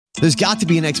There's got to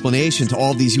be an explanation to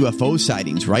all of these UFO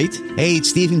sightings, right? Hey,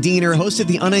 it's Stephen Diener, host of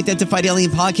the Unidentified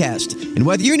Alien Podcast. And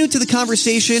whether you're new to the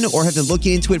conversation or have been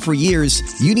looking into it for years,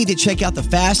 you need to check out the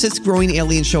fastest growing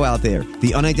alien show out there,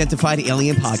 the Unidentified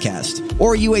Alien Podcast,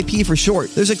 or UAP for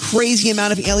short. There's a crazy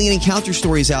amount of alien encounter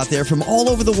stories out there from all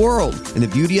over the world. And the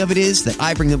beauty of it is that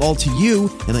I bring them all to you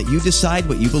and let you decide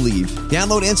what you believe.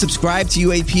 Download and subscribe to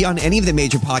UAP on any of the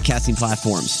major podcasting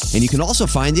platforms. And you can also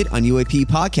find it on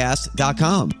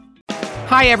UAPpodcast.com.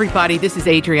 Hi, everybody. This is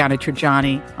Adriana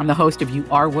Trajani. I'm the host of You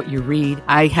Are What You Read.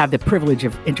 I have the privilege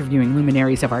of interviewing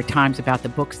luminaries of our times about the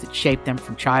books that shaped them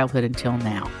from childhood until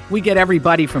now. We get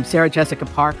everybody from Sarah Jessica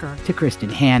Parker to Kristen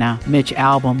Hanna, Mitch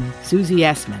Albom, Susie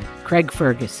Essman, Craig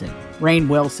Ferguson, Rainn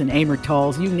Wilson, Amor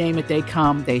Tolls, you name it, they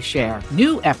come, they share.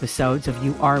 New episodes of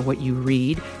You Are What You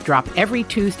Read drop every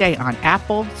Tuesday on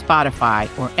Apple, Spotify,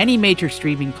 or any major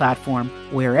streaming platform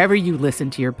wherever you listen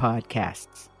to your podcasts.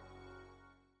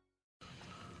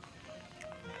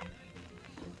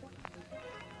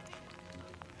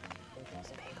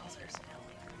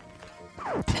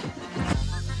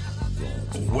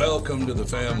 Welcome to the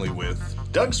family with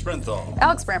Doug Sprinthal,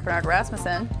 Alex Brandt Bernard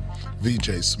Rasmussen,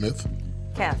 VJ Smith,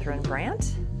 Catherine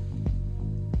Brandt.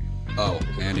 Oh,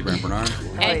 Andy Brandt Bernard.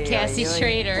 And Cassie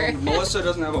Schrader. Oh, Melissa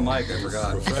doesn't have a mic, I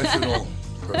forgot.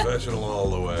 Professional all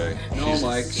the way. No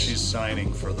mic. She's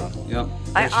signing for the... Yep.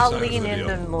 I'll lean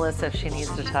into Melissa if she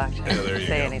needs to talk to there me, you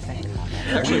say go. anything.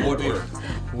 Actually,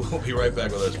 We'll be right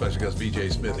back with our special guest,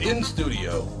 VJ Smith, in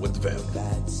studio with the family.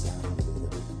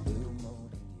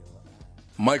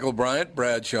 Michael Bryant,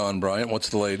 Bradshaw Bryant, what's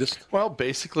the latest? Well,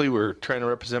 basically, we're trying to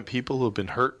represent people who have been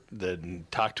hurt, then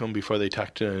talk to them before they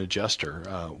talk to an adjuster.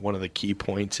 One of the key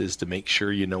points is to make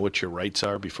sure you know what your rights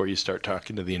are before you start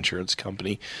talking to the insurance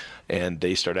company, and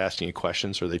they start asking you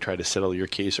questions or they try to settle your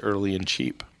case early and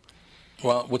cheap.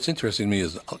 Well, what's interesting to me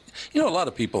is, a lot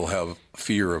of people have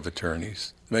fear of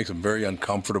attorneys. It makes them very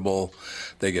uncomfortable.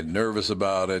 They get nervous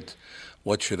about it.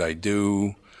 What should I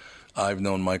do? I've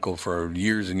known Michael for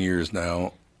years and years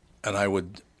now, and I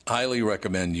would highly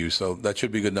recommend you. So that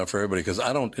should be good enough for everybody, because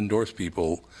I don't endorse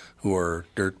people who are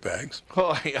dirtbags.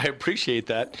 Well, I appreciate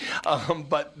that.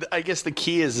 But I guess the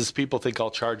key is people think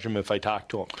I'll charge them if I talk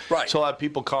to them. Right. So a lot of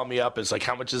people call me up. It's like,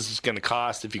 how much is this going to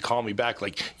cost if you call me back?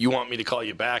 Like, you want me to call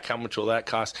you back? How much will that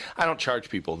cost? I don't charge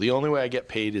people. The only way I get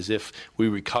paid is if we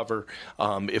recover,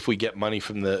 if we get money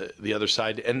from the other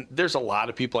side. And there's a lot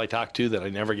of people I talk to that I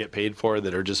never get paid for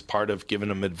that are just part of giving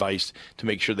them advice to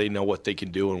make sure they know what they can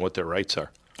do and what their rights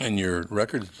are. And your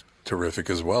record's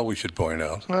terrific as well, we should point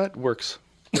out. Well, it works.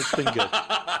 It's been good.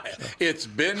 It's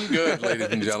been good, ladies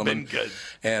and gentlemen. It's been good.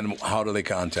 And how do they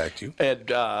contact you? And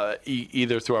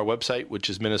either through our website, which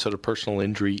is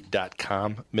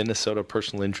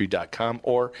minnesotapersonalinjury.com,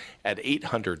 or at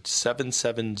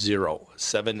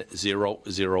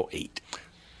 800-770-7008.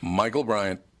 Michael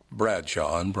Bryant,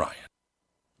 Bradshaw and Bryant.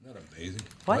 Isn't that amazing?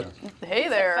 What? Hey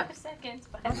there. 5 seconds,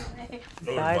 by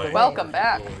the way. Welcome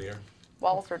back.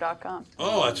 Walser.com.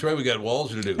 Oh, that's right. We got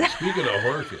Walser to do. Speaking of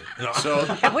horses. So,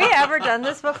 Have we ever done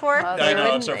this before? I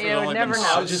know, except for you would only never been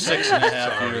know.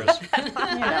 6.5 years.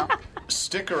 You know.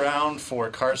 Stick around for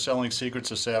Car Selling Secrets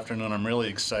this afternoon. I'm really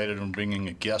excited. I'm bringing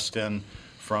a guest in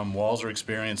from Walser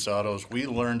Experience Autos. We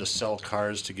learned to sell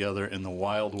cars together in the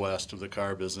Wild West of the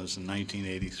car business in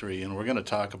 1983, and we're going to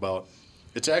talk about.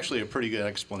 It's actually a pretty good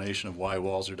explanation of why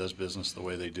Walser does business the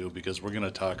way they do, because we're going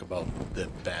to talk about the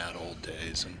bad old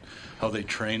days and how they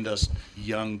trained us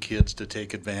young kids to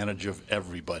take advantage of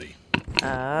everybody.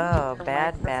 Oh,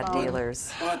 bad dealers.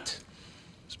 What?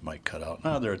 This mic cut out.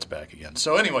 Oh, there it's back again.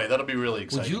 So anyway, that'll be really Would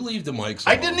exciting. you leave the mics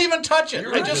I on? didn't even touch it.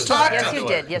 You're I just right. talked Yes, into you it.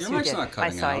 did. Yes, Your you mic's did. not I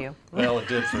cutting saw out. you. Well, it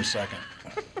did for a second.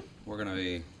 We're going to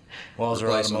be Walser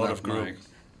replacing Automotive that Group. mic.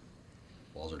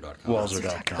 Walser.com.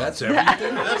 Walser.com. That's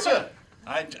everything? That's it.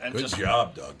 I'm Good just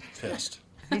job, Doug. pissed.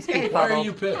 You speak Why are bubble.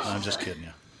 you pissed? I'm just kidding you.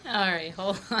 All right,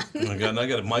 hold on. I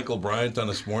got Michael Bryant on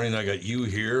this morning. I got you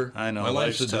here. I know, My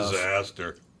life's a life's tough.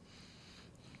 disaster.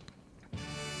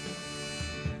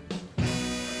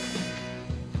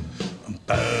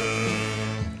 Okay,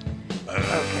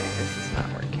 this is not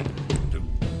working.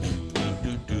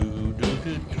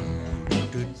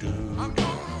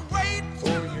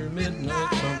 For your midnight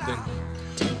something.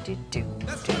 Do.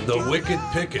 The Wicked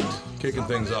Picket. Kicking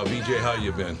things off. EJ, how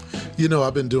you been? You know,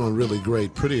 I've been doing really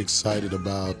great. Pretty excited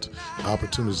about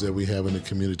opportunities that we have in the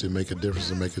community to make a difference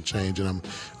and make a change. And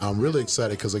I'm really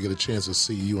excited because I get a chance to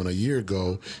see you. And a year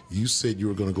ago, you said you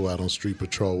were going to go out on street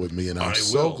patrol with me, and I'm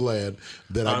so glad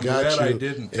that I got glad you. I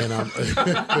didn't. And I'm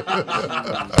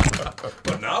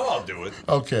But now I'll do it.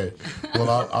 okay.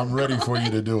 Well, I'm ready for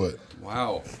you to do it.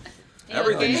 Wow.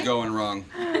 Everything's okay? going wrong.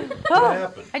 What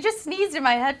happened? I just sneezed and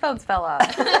my headphones fell off.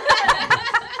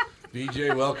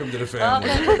 BJ, welcome to the family.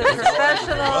 Welcome to the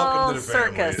professional Welcome to the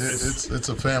family. circus. It's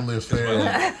a family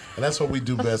affair, and that's what we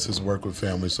do best is work with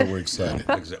families. So we're excited.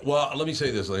 Well, let me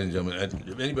say this, ladies and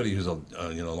gentlemen. Anybody who's a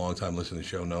long time listening to the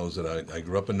show knows that I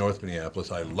grew up in North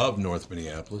Minneapolis. I love North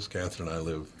Minneapolis. Catherine and I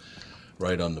live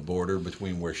right on the border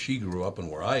between where she grew up and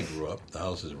where I grew up. The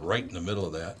house is right in the middle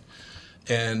of that,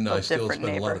 and I still spend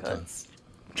a lot of time.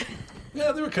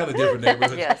 Yeah, they were kind of different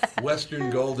neighborhoods. Yes. Western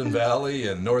Golden Valley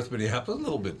and North Minneapolis, a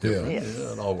little bit different. Yeah. Yes.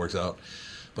 Yeah, it all works out.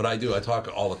 But I talk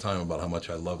all the time about how much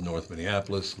I love North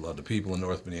Minneapolis, love the people in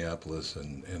North Minneapolis,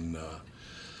 and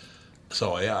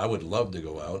so yeah, I would love to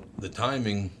go out. The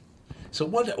timing. So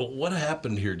what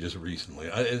happened here just recently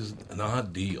is an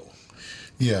odd deal.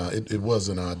 Yeah, it was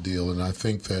an odd deal, and I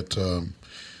think that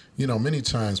many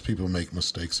times people make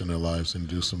mistakes in their lives and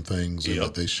do some things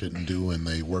that they shouldn't do, and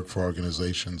they work for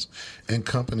organizations and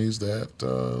companies that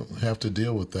have to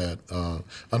deal with that.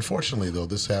 Unfortunately, though,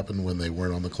 this happened when they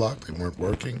weren't on the clock, they weren't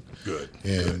working. Good.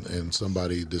 And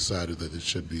somebody decided that it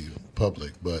should be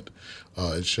public, but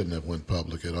it shouldn't have went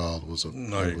public at all.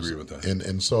 I agree with that.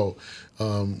 And so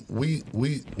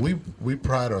we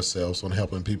pride ourselves on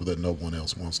helping people that no one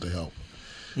else wants to help.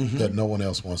 Mm-hmm. That no one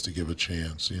else wants to give a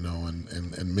chance,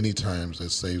 and many times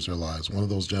that saves their lives. One of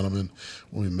those gentlemen,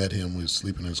 when we met him, we was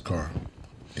sleeping in his car,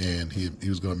 and he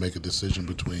was going to make a decision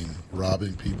between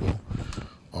robbing people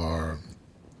or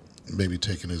maybe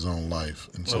taking his own life.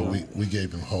 And so we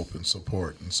gave him hope and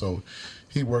support. And so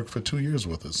he worked for 2 years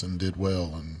with us and did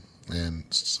well, and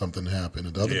something happened.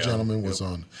 And the other gentleman was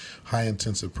on high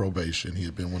intensive probation. He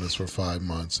had been with us for 5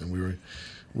 months, and we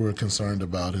were concerned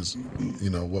about his,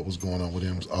 what was going on with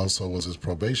him. Also was his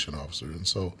probation officer. And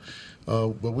so,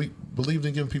 but we believed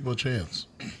in giving people a chance.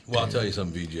 Well, I'll tell you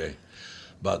something, VJ.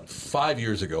 About 5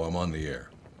 years ago, I'm on the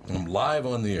air. I'm live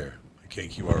on the air at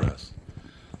KQRS.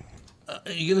 Are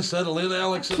you going to settle in,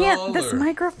 Alex, at all? This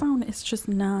microphone is just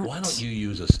not. Why don't you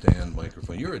use a stand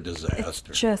microphone? You're a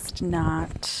disaster. It's just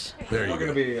not. There you go. I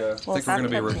think we're going to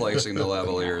be replacing the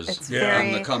lavaliers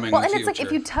in the coming and future. it's like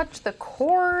if you touch the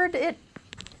cord, it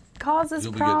causes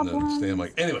You'll be problems. getting a stand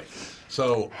mic. Anyway,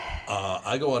 so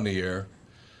I go on the air,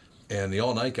 and the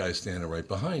all-night guy's standing right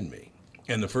behind me.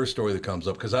 And the first story that comes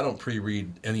up, because I don't pre-read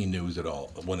any news at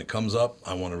all. When it comes up,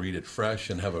 I want to read it fresh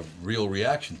and have a real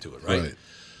reaction to it, right?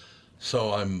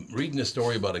 So I'm reading a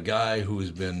story about a guy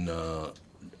who's been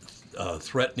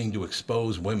threatening to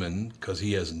expose women because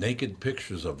he has naked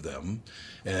pictures of them,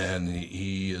 and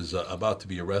he is about to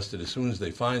be arrested. As soon as they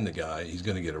find the guy, he's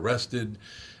going to get arrested,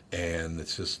 and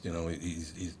it's just,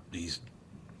 he's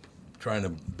trying to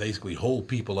basically hold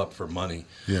people up for money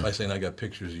by saying, I got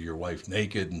pictures of your wife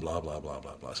naked and blah, blah, blah,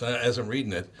 blah, blah. So as I'm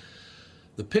reading it,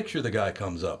 the picture of the guy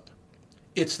comes up.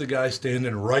 It's the guy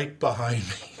standing right behind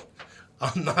me.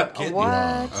 I'm not kidding you.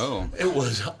 Oh. It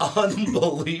was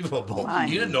unbelievable.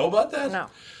 You didn't know about that? No.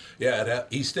 Yeah,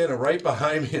 he's standing right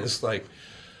behind me, and it's like,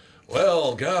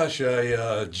 well, gosh,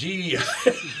 gee.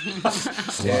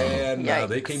 And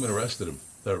they came and arrested him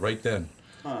right then.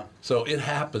 Huh. So it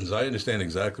happens. I understand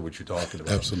exactly what you're talking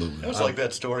about. Absolutely. It was like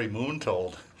that story Moon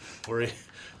told, where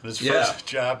his first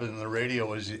job in the radio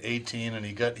was 18, and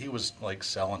he was like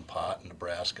selling pot in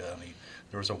Nebraska, and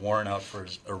there was a warrant out for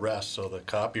his arrest. So the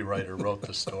copywriter wrote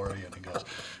the story, and he goes,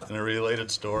 in a related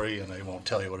story, and I won't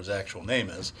tell you what his actual name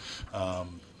is,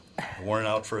 warrant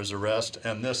out for his arrest,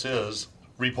 and this is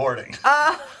reporting.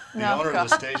 The owner of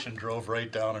the station drove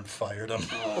right down and fired him.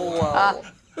 Whoa.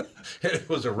 It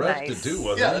was arrested too,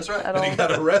 wasn't it? Yeah, that's right. And he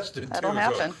got arrested too. That'll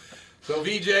happen. So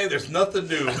VJ, there's nothing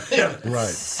new.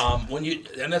 Right.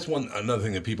 And that's another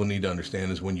thing that people need to understand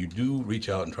is when you do reach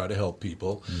out and try to help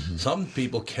people, some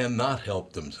people cannot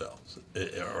help themselves,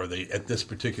 or at this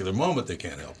particular moment they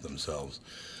can't help themselves.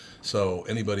 So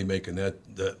anybody making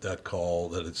that call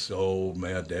that it's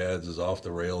Mad Dads is off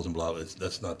the rails and blah,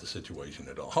 that's not the situation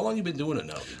at all. How long have you been doing it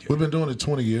now, VJ? We've been doing it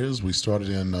 20 years. We started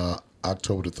in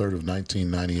October the 3rd of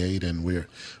 1998, and we're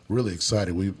really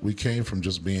excited. We came from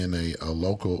just being a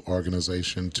local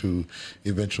organization to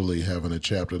eventually having a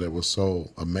chapter that was so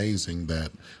amazing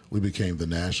that we became the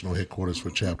national headquarters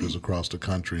for chapters across the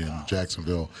country in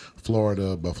Jacksonville,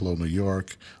 Florida, Buffalo, New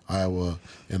York, Iowa,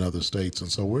 and other states.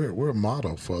 And so we're a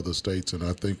model for other states, and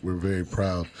I think we're very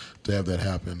proud to have that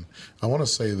happen. I want to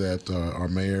say that our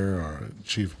mayor, our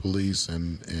chief of police,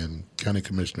 and county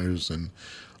commissioners and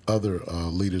other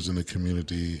leaders in the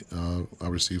community, I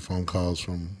receive phone calls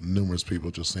from numerous people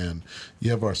just saying,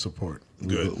 you have our support.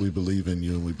 We believe in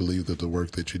you, and we believe that the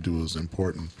work that you do is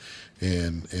important.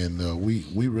 And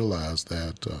we realize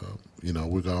that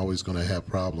we're always going to have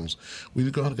problems.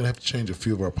 We're going to have to change a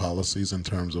few of our policies in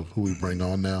terms of who we bring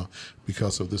on now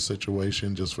because of this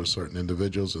situation, just for certain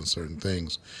individuals and certain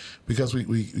things, because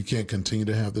we can't continue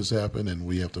to have this happen, and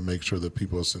we have to make sure that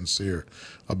people are sincere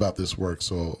about this work.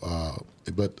 So,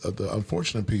 but the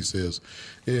unfortunate piece is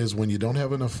when you don't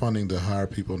have enough funding to hire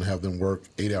people and have them work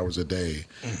 8 hours a day,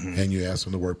 and you ask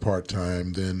them to work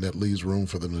part-time, then that leaves room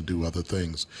for them to do other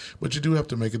things. But you do have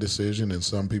to make a decision, and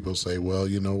some people say, well,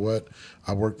 you know what,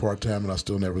 I work part-time and I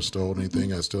still never stole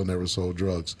anything, I still never sold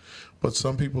drugs. But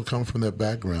some people come from that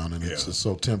background, and it's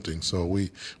so tempting. So we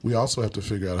also have to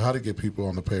figure out how to get people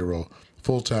on the payroll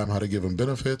full-time, how to give them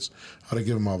benefits, how to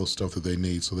give them all the stuff that they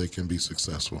need so they can be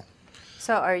successful.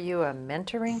 So are you a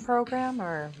mentoring program,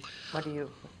 or what do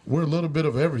you? We're a little bit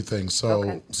of everything.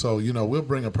 So we'll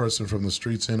bring a person from the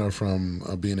streets in or from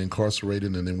being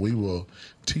incarcerated, and then we will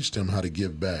teach them how to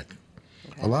give back.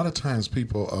 Okay. A lot of times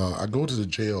people, I go to the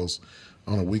jails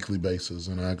on a weekly basis,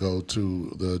 and I go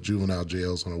to the juvenile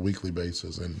jails on a weekly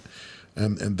basis, and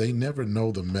they never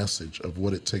know the message of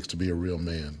what it takes to be a real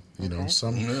man. You know,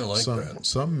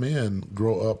 some men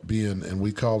grow up being, and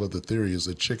we call it, the theory is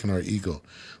a chicken or eagle.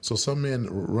 So some men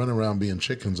run around being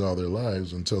chickens all their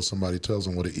lives until somebody tells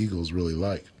them what an eagle is really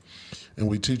like. And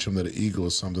we teach them that an eagle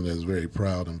is something that is very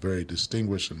proud and very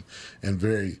distinguished and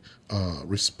very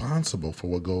responsible for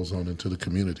what goes on into the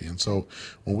community. And so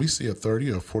when we see a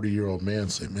 30 or 40-year-old man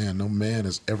say, man, no man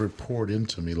has ever poured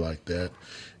into me like that,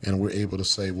 and we're able to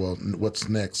say, well, what's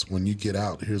next? When you get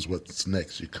out, here's what's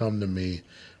next. You come to me,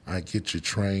 I get you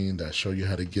trained, I show you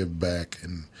how to give back,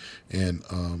 and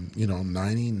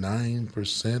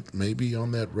 99% maybe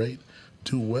on that rate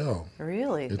do well.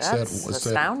 Really? That's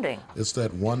astounding. It's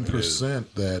that 1%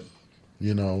 that,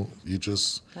 you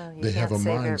just, they have a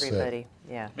mindset. Everybody.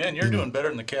 Yeah. Man, you're doing better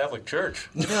than the Catholic Church.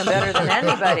 You're doing better than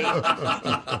anybody.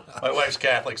 My wife's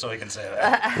Catholic, so I can say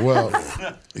that. Well,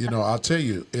 I'll tell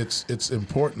you, it's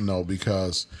important, though,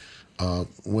 because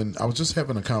when I was just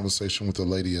having a conversation with a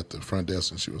lady at the front desk,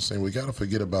 and she was saying we got to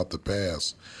forget about the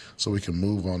past so we can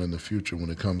move on in the future when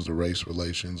it comes to race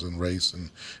relations and race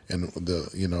and the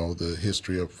the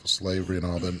history of slavery and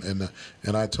all that.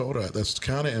 And I told her that's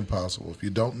kind of impossible. If you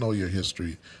don't know your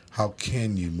history, how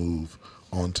can you move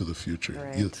on to the future?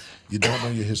 Right. You don't know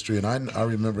your history. And I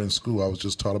remember in school I was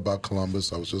just taught about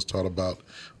Columbus. I was just taught about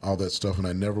all that stuff, and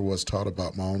I never was taught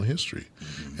about my own history.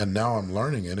 Mm-hmm. And now I'm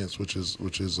learning it, which is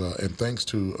and thanks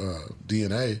to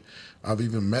DNA, I've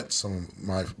even met some of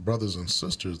my brothers and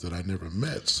sisters that I never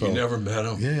met. So you never met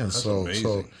them? Yeah. That's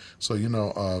amazing.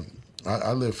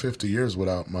 I lived 50 years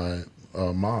without my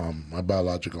mom, my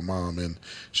biological mom, and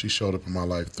she showed up in my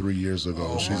life 3 years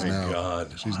ago. Oh, she's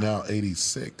now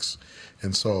 86.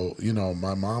 And so,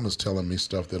 my mom is telling me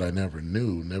stuff that I never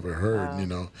knew, never heard,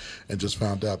 wow. And just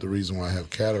found out the reason why I have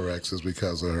cataracts is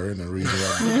because of her, and the reason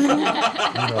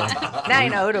why, Now you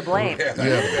know who to blame.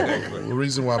 Yeah, the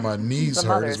reason why my knees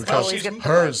hurt is because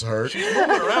hers hurt. She's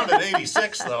moving around at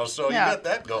 86, though, so you got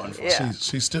that going for her.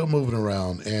 She's still moving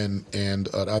around, and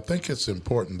I think it's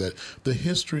important that the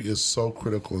history is so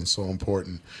critical and so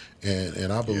important.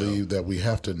 And I believe that we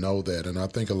have to know that. And I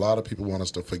think a lot of people want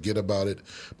us to forget about it,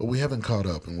 but we haven't caught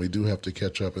up, and we do have to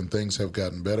catch up, and things have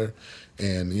gotten better.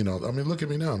 And, look at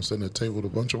me now. I'm sitting at a table with a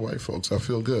bunch of white folks. I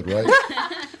feel good, right?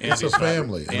 It's a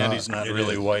family. Andy's not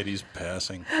really white. He's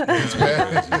passing. He's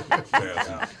passing.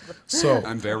 So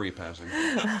I'm very passing.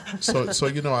 So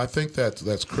I think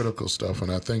that's critical stuff,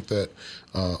 and I think that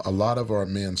a lot of our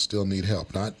men still need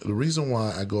help. Now, the reason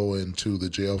why I go into the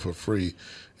jail for free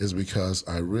is because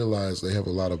I realize they have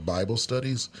a lot of Bible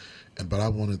studies, but I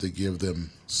wanted to give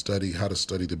them how to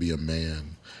study to be a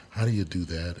man. How do you do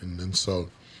that? And so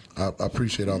I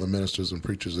appreciate all the ministers and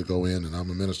preachers that go in, and I'm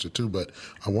a minister too, but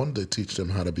I wanted to teach them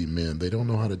how to be men. They don't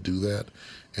know how to do that,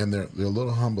 and they're a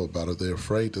little humble about it. They're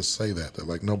afraid to say that. They're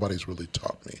like, nobody's really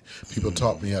taught me. People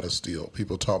taught me how to steal.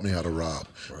 People taught me how to rob.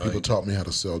 Right. People taught me how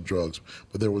to sell drugs.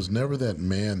 But there was never that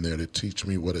man there to teach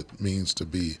me what it means to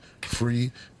be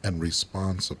free and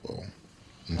responsible.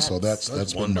 And so that's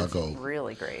been my goal.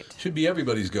 Really great. Should be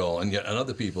everybody's goal, and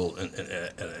other people. And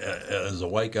as a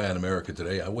white guy in America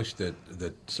today, I wish that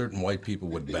certain white people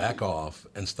would back off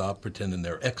and stop pretending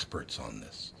they're experts on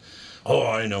this. Oh,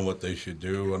 I know what they should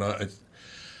do, and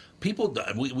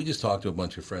we just talked to a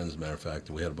bunch of friends. As a matter of fact,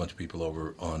 we had a bunch of people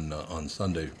over on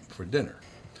Sunday for dinner.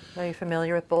 Are you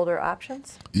familiar with Boulder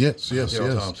Options? Yes.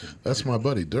 Thompson. That's my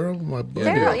buddy. Daryl, my buddy.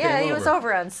 Daryl, he was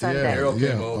over on Sunday. Daryl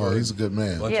came over. Oh, he's a good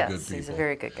man. Yes, he's a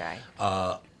very good guy.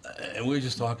 And we were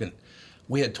just talking.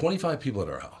 We had 25 people at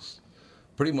our house.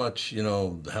 pretty much,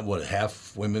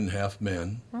 half women, half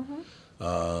men.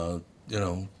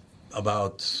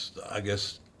 About, I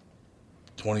guess,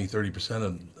 20,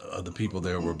 30% of the people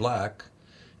there were black.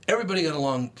 Everybody got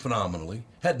along phenomenally,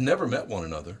 had never met one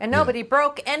another. And nobody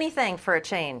broke anything for a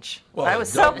change. Well, I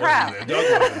was so proud.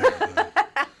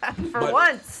 For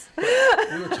once.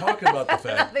 We were talking about the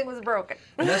fact. Nothing was broken.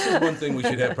 And this is one thing we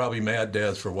should have probably mad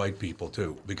dads for white people,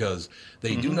 too, because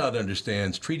they do not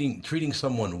understand treating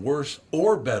someone worse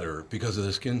or better because of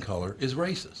their skin color is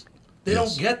racist. They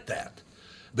don't get that.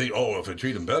 If I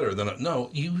treat them better, then...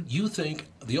 No, you think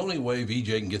the only way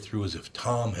VJ can get through is if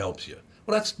Tom helps you.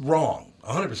 Well, that's wrong.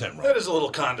 100% wrong. That is a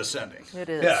little condescending. It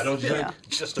is. Yeah, don't you think?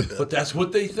 Just a bit. But that's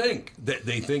what they think.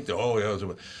 They think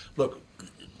that, look,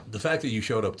 the fact that you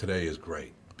showed up today is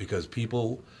great because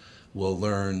people will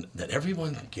learn that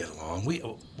everyone can get along.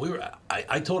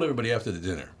 I told everybody after the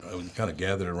dinner, I kind of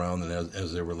gathered around, and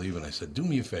as they were leaving, I said, do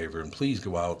me a favor and please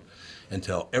go out and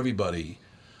tell everybody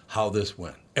how this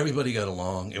went. Everybody got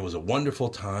along. It was a wonderful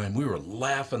time. We were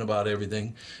laughing about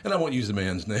everything. And I won't use the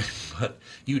man's name, but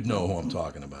you'd know who I'm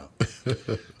talking about.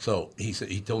 So he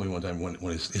told me one time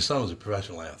when his son was a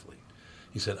professional athlete,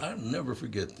 he said, I'll never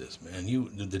forget this, man.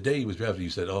 The day he was drafted, you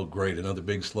said, oh, great, another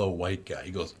big, slow white guy.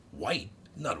 He goes, white?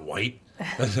 Not white.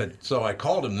 I said, so I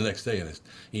called him the next day, and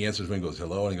he answers me and goes,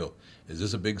 hello, and he goes, is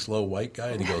this a big, slow white guy?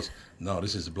 And he goes, no,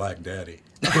 this is Black Daddy.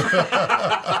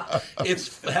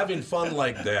 It's having fun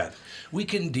like that. We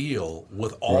can deal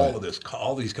with all of this,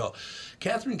 all these calls.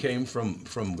 Catherine came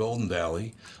from Golden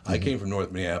Valley. I came from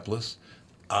North Minneapolis.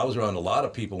 I was around a lot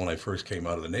of people when I first came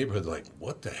out of the neighborhood like,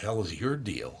 what the hell is your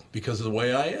deal? Because of the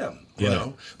way I am, you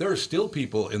know? There are still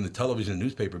people in the television and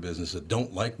newspaper business that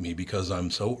don't like me because I'm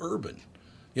so urban.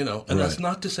 You know, and that's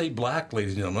not to say black,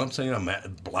 ladies and gentlemen. I'm not saying I'm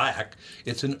black.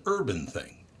 It's an urban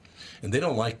thing. And they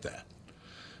don't like that.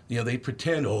 You know, they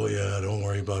pretend, oh, yeah, don't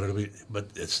worry about it. But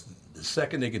it's the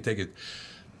second they can take it,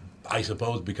 I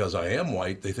suppose because I am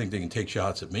white, they think they can take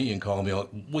shots at me and call me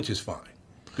out, which is fine.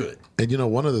 Good. And, you know,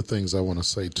 one of the things I want to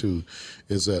say, too,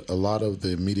 is that a lot of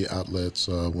the media outlets,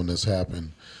 when this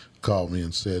happened, called me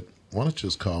and said, why don't you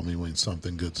just call me when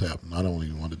something good's happened? I don't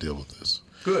even want to deal with this.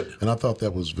 Good. And I thought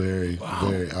that was very,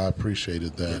 I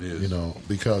appreciated that, you know,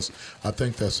 because I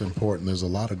think that's important. There's a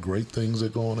lot of great things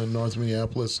that go on in North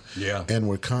Minneapolis. Yeah. And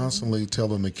we're constantly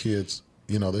telling the kids,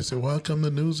 you know, they say, well, how come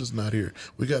the news is not here?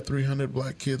 We got 300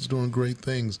 black kids doing great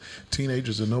things,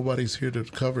 teenagers, and nobody's here to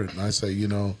cover it. And I say, you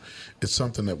know, it's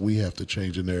something that we have to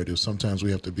change the narrative. Sometimes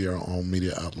we have to be our own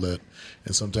media outlet,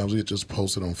 and sometimes we just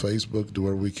post it on Facebook, do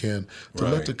whatever we can to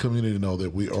let the community know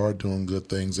that we are doing good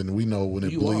things, and we know when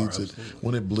it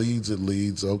bleeds, it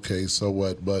leads. Okay, so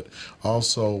what? But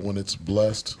also when it's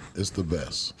blessed, it's the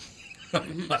best.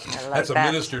 That's a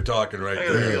minister talking right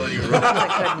there. That's a good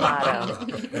motto.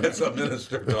 That's a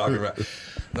minister talking right.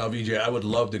 Now, VJ, I would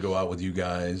love to go out with you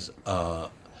guys,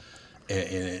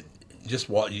 and just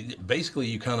walk. Basically,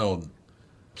 you kind of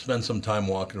spend some time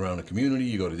walking around the community.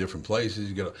 You go to different places.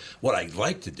 You go. What I'd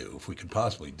like to do, if we could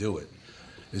possibly do it,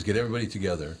 is get everybody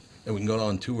together. And we can go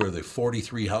on tour of the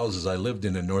 43 houses I lived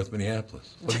in North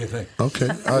Minneapolis. What do you think? Okay.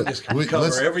 Just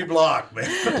cover every block,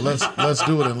 man. Let's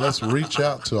do it, and let's reach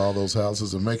out to all those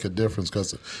houses and make a difference,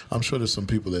 because I'm sure there's some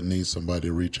people that need somebody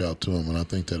to reach out to them, and I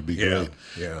think that'd be great.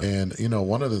 Yeah. And, you know,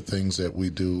 one of the things that we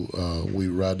do, we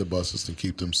ride the buses to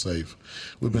keep them safe.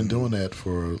 We've been doing that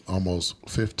for almost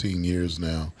 15 years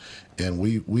now. And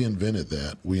we invented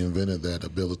that. We invented that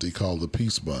ability called the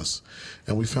Peace Bus.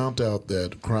 And we found out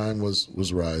that crime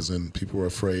was rising. People were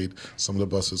afraid. Some of the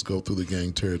buses go through the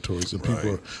gang territories, and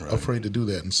people are afraid to do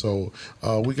that. And so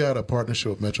we got a partnership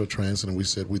with Metro Transit, and we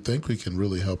said, we think we can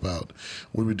really help out.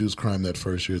 We reduced crime that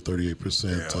first year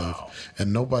 38%.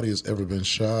 And nobody has ever been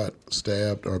shot,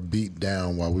 stabbed, or beat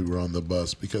down while we were on the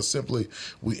bus, because simply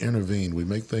we intervene. We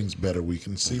make things better. We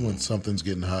can see when something's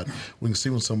getting hot. We can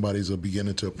see when somebody's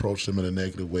beginning to approach them in a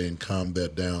negative way and calm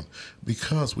that down,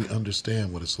 because we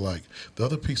understand what it's like. The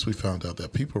other piece we found out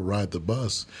that people ride the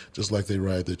bus just like they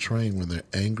ride the train when they're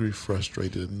angry,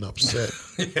 frustrated, and upset.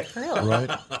 Right?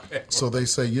 So they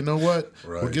say, you know what?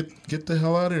 Well, get the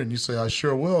hell out of here. And you say, I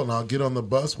sure will. And I'll get on the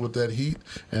bus with that heat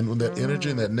and with that energy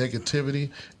and that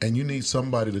negativity. And you need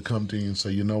somebody to come to you and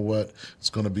say, you know what? It's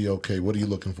going to be okay. What are you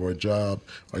looking for? A job?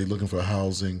 Are you looking for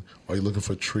housing? Are you looking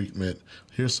for treatment?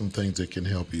 Here's some things that can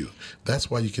help you.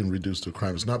 That's why you can reduce the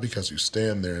crime. It's not because you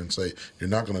stand there and say, you're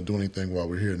not going to do anything while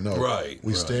we're here. No.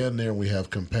 We stand there and we have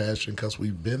compassion because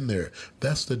we've been there.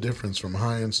 That's the difference from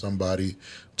hiring somebody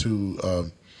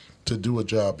to do a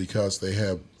job because they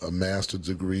have a master's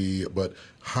degree, but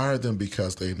hire them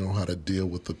because they know how to deal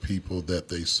with the people that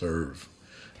they serve.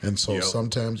 And so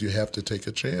sometimes you have to take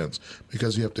a chance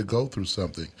because you have to go through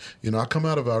something. You know, I come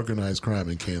out of organized crime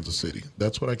in Kansas City.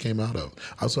 That's what I came out of.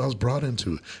 I was brought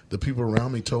into it. The people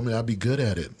around me told me I'd be good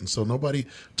at it. And so nobody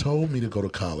told me to go to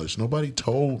college. Nobody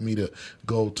told me to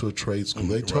go to a trade school.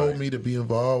 They told me to be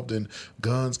involved in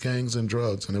guns, gangs, and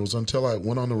drugs. And it was until I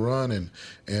went on the run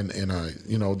and I,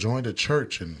 you know, joined a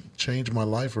church and changed my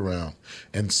life around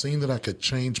and seen that I could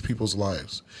change people's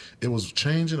lives. It was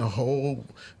changing a whole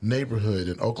neighborhood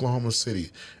in Oklahoma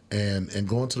City and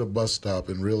going to the bus stop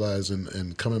and realizing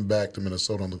and coming back to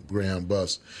Minnesota on the Greyhound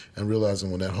bus and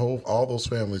realizing when all those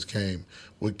families came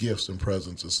with gifts and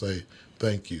presents to say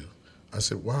thank you. I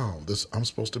said, wow, I'm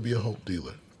supposed to be a hope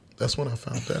dealer. That's when I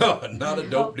found out. Not a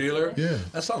dope dealer? Yeah.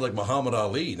 That sounds like Muhammad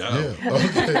Ali now. Yeah,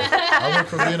 okay. I went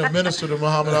from being a minister to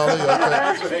Muhammad Ali.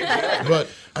 Okay. But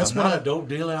that's I'm when not a dope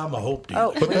dealer, I'm a hope dealer.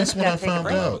 Oh, but that's when I found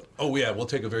out. Oh, yeah, we'll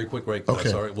take a very quick break. Okay.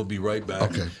 That's all right. We'll be right back.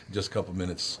 Okay. In just a couple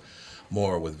minutes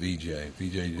more with VJ.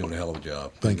 VJ, you're doing a hell of a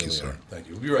job. Thank you, sir. Thank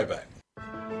you. We'll be right back.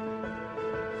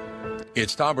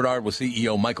 It's Tom Bernard with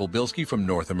CEO Michael Bilski from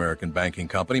North American Banking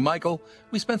Company. Michael,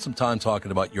 we spent some time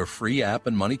talking about your free app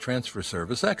and money transfer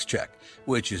service, XCheck,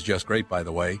 which is just great, by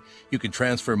the way. You can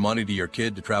transfer money to your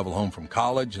kid to travel home from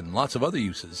college and lots of other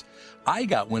uses. I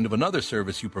got wind of another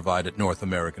service you provide at North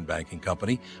American Banking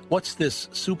Company. What's this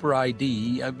Super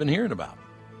ID I've been hearing about?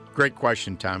 Great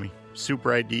question, Tommy.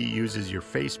 Super ID uses your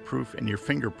face proof and your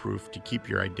fingerproof to keep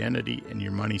your identity and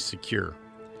your money secure.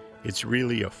 It's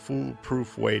really a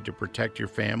foolproof way to protect your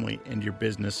family and your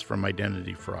business from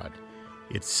identity fraud.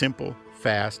 It's simple,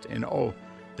 fast, and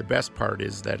the best part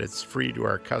is that it's free to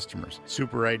our customers.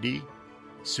 Super ID,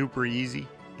 super easy,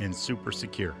 and super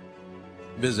secure.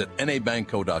 Visit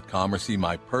nabankco.com or see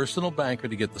my personal banker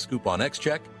to get the scoop on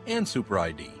XCheck and Super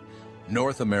ID.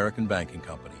 North American Banking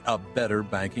Company, a better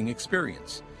banking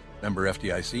experience. Member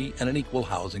FDIC and an equal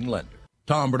housing lender.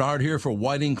 Tom Bernard here for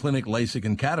Whiting Clinic LASIK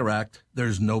and Cataract.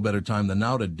 There's no better time than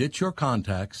now to ditch your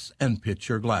contacts and pitch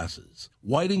your glasses.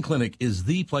 Whiting Clinic is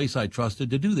the place I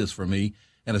trusted to do this for me,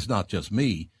 and it's not just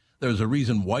me. There's a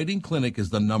reason Whiting Clinic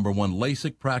is the #1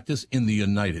 LASIK practice in the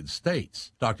United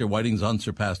States. Dr. Whiting's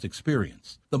unsurpassed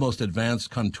experience, the most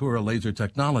advanced Contura laser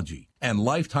technology, and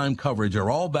lifetime coverage are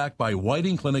all backed by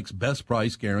Whiting Clinic's best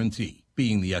price guarantee.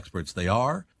 Being the experts they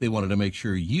are, they wanted to make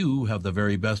sure you have the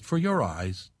very best for your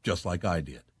eyes, just like I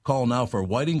did. Call now for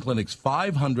Whiting Clinic's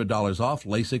 $500 off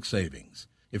LASIK savings.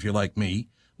 If you're like me,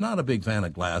 not a big fan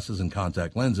of glasses and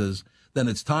contact lenses, then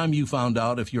it's time you found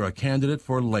out if you're a candidate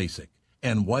for LASIK.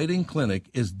 And Whiting Clinic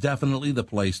is definitely the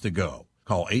place to go.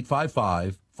 Call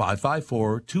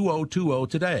 855-554-2020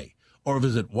 today or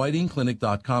visit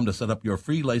whitingclinic.com to set up your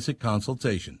free LASIK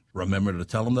consultation. Remember to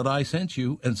tell them that I sent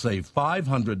you and save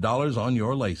 $500 on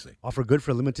your LASIK. Offer good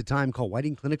for a limited time. Call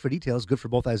Whiting Clinic for details. Good for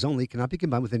both eyes only. Cannot be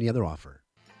combined with any other offer.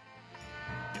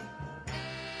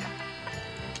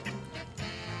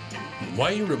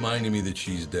 Why are you reminding me that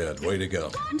she's dead? Way to go.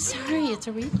 I'm sorry, it's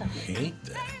Aretha. I hate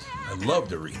that. I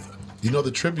loved Aretha. You know, the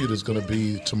tribute is going to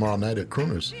be tomorrow night at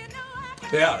Crooners.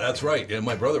 Yeah, that's right. And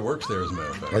my brother works there, as a matter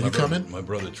of fact. Are you coming? My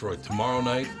brother Troy. Tomorrow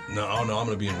night? No, I'm going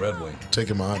to be in Red Wing.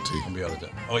 Taking my auntie. I'll be out of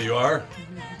town. Oh, you are?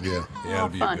 Yeah. Yeah, it'll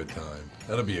be a good time.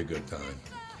 That'll be a good time.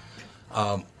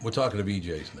 We're talking to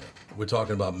BJ's now. We're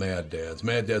talking about Mad Dads.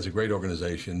 Mad Dads is a great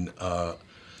organization. You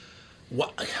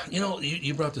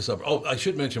brought this up. Oh, I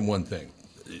should mention one thing.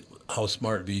 How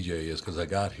smart VJ is, because I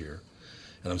got here.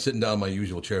 And I'm sitting down in my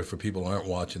usual chair for people who aren't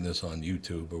watching this on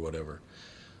YouTube or whatever.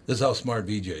 This is how smart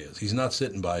VJ is. He's not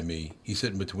sitting by me. He's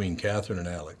sitting between Catherine and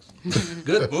Alex.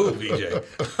 Good move, VJ.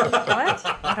 What?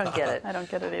 I don't get it. I don't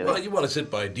get it either. Well, you want to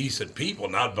sit by decent people,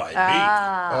 not by me.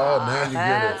 Oh, now you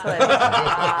get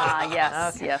it.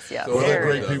 Yes. Those are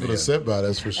great people to sit by,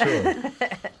 that's for sure.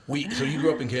 So you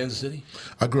grew up in Kansas City?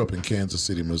 I grew up in Kansas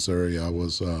City, Missouri. I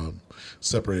was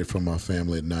separated from my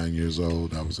family at 9 years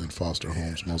old. I was in foster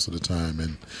homes most of the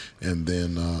time, and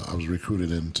then I was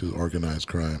recruited into organized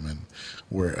crime, and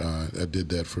where I did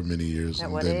that for many years. At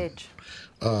and what age?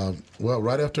 Well,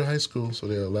 right after high school, so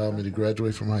they allowed me to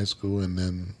graduate from high school, and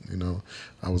then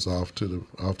I was off to the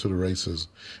races,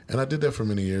 and I did that for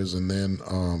many years, and then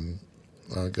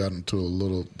I got into a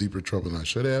little deeper trouble than I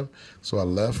should have, so I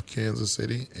left Kansas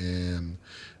City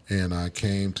and I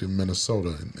came to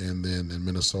Minnesota, and then in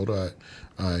Minnesota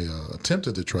I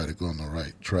attempted to try to go on the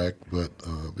right track, but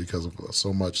because of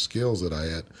so much skills that I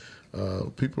had.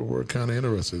 People were kind of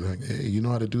interested, like, hey, you know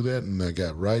how to do that? And I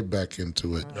got right back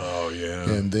into it. Oh, yeah.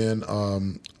 And then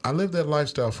I lived that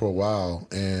lifestyle for a while,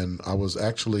 and I was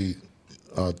actually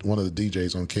one of the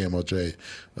DJs on KMOJ,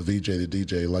 a VJ to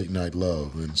DJ, Late Night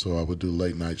Love. And so I would do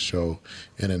late night show.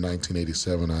 And in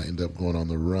 1987, I ended up going on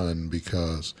the run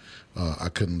because I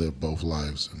couldn't live both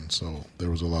lives. And so there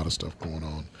was a lot of stuff going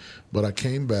on. But I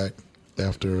came back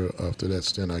after that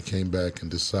stint. I came back and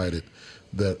decided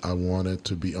that I wanted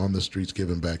to be on the streets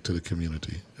giving back to the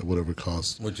community at whatever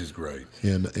cost. Which is great.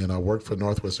 And I worked for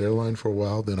Northwest Airlines for a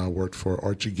while. Then I worked for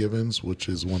Archie Givens, which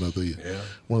is one of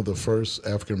the first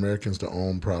African Americans to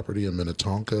own property in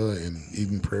Minnetonka and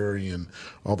Eden Prairie and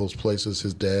all those places.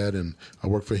 His dad, and I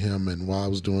worked for him. And while I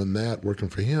was doing that, working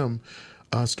for him,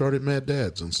 I started Mad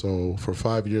Dads. And so for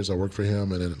 5 years, I worked for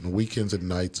him. And then on the weekends and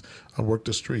nights, I worked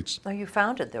the streets. Oh, you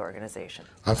founded the organization.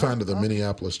 I founded the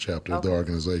Minneapolis chapter of the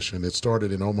organization. It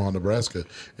started in Omaha, Nebraska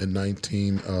in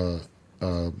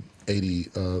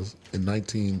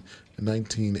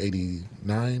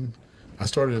 1989. I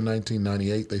started in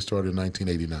 1998. They started in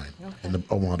 1989 in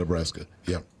Omaha, Nebraska.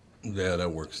 Yeah. Yeah, that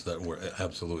works.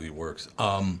 Absolutely works.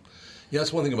 Yeah,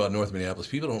 that's one thing about North Minneapolis.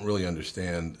 People don't really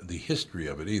understand the history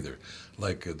of it either.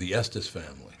 Like the Estes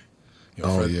family. You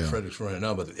know, Frederick's running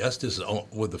now, but the Estes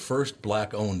were the first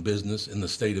black-owned business in the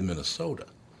state of Minnesota.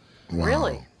 Wow.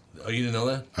 Really? Oh, you didn't know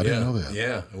that? I didn't know that.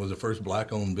 Yeah, it was the first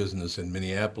black-owned business in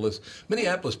Minneapolis.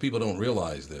 Minneapolis people don't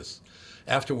realize this.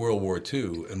 After World War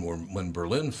II and when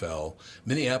Berlin fell,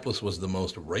 Minneapolis was the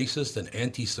most racist and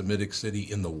anti-Semitic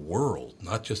city in the world,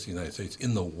 not just the United States,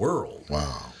 in the world.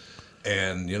 Wow.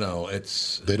 And, you know,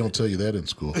 it's... They don't tell you that in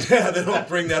school. Yeah, they don't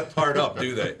bring that part up,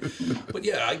 do they? But,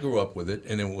 yeah, I grew up with it,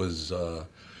 and it was... you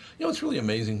know, it's really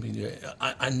amazing, BJ.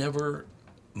 I never,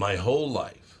 my whole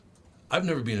life, I've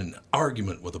never been in an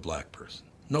argument with a black person.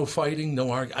 No fighting, no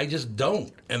arguing. I just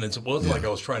don't. And it wasn't like I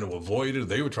was trying to avoid it or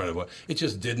they were trying to avoid it. It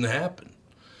just didn't happen.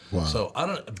 Wow. So I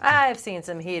don't... I've seen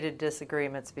some heated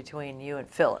disagreements between you and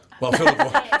Philip. Well,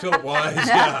 Philip Wise,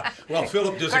 yeah. Well,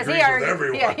 Philip disagrees with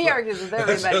everyone. Yeah, he argues with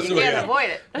everybody. You can't avoid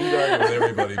it. He argues with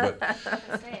everybody, but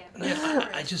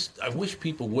yeah, I wish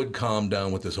people would calm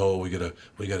down with this whole we gotta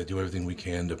do everything we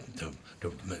can to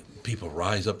people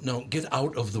rise up. No, get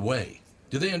out of the way.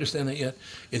 Do they understand that yet?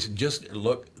 It's just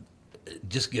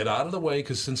get out of the way,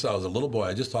 because since I was a little boy,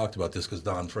 I just talked about this because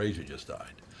Don Frazier just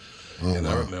died. Oh, and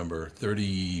wow. I remember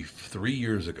 33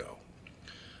 years ago,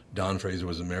 Don Frazier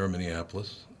was the mayor of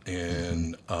Minneapolis,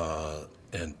 and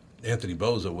Anthony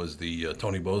Boza was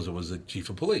Tony Boza was the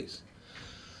chief of police.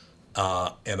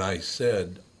 And I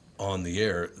said on the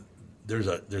air, there's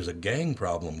a gang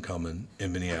problem coming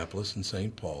in Minneapolis and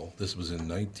St. Paul. This was in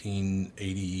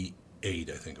 1988,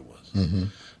 I think it was. Mm-hmm.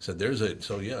 Said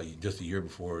just a year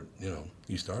before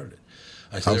you started it.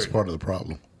 I was part of the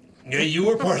problem. Yeah, you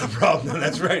were part of the problem.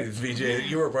 That's right, VJ.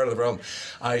 You were part of the problem.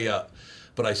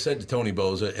 But I said to Tony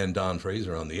Boza and Don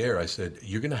Frazier on the air, I said,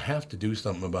 you're going to have to do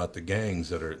something about the gangs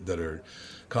that are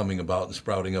coming about and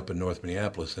sprouting up in North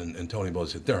Minneapolis. And Tony Boza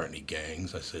said, there aren't any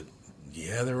gangs. I said,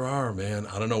 yeah, there are, man.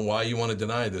 I don't know why you want to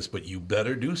deny this, but you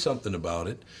better do something about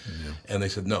it. Yeah. And they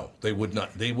said, no, they would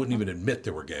not. They wouldn't even admit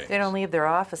there were gangs. They don't leave their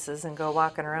offices and go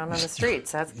walking around on the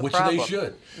streets. That's the Which problem. They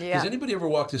should. Yeah. Does anybody ever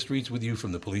walk the streets with you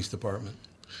from the police department?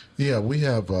 Yeah, we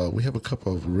have a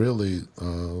couple of really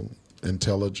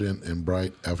intelligent and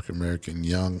bright African American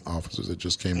young officers that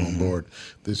just came on board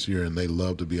this year, and they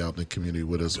love to be out in the community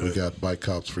with us. We got Bike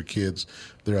Cops for Kids;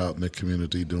 they're out in the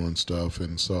community doing stuff,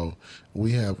 and so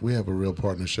we have a real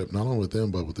partnership not only with them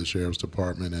but with the sheriff's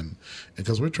department, and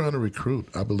because we're trying to recruit.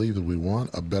 I believe that we want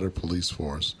a better police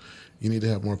force. You need to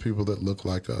have more people that look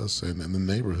like us and in the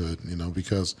neighborhood,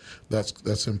 because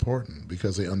that's important,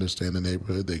 because they understand the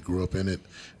neighborhood, they grew up in it,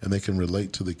 and they can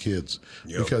relate to the kids.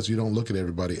 Yep. Because you don't look at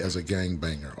everybody as a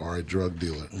gangbanger or a drug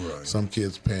dealer. Right. Some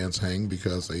kids' pants hang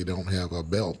because they don't have a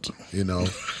belt,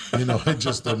 it's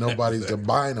just that nobody's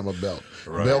buying them a belt.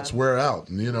 Right. Belts wear out,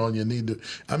 and you need to.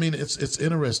 I mean, it's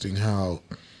interesting how,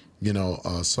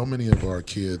 so many of our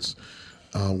kids.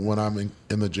 When I'm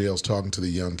in the jails talking to the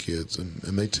young kids,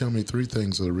 and they tell me three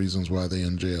things are the reasons why they're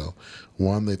in jail.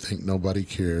 One, they think nobody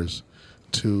cares.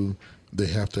 Two, they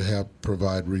have to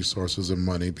provide resources and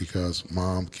money because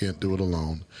mom can't do it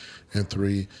alone. And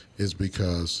three is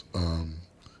because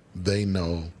they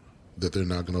know that they're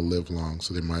not going to live long,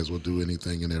 so they might as well do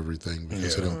anything and everything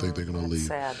because they don't think they're going to leave.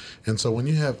 Sad. And so when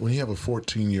you have a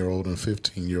 14-year-old and a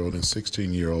 15-year-old and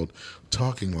 16-year-old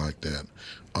talking like that,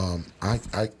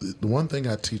 the one thing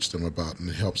I teach them about, and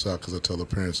it helps out because I tell the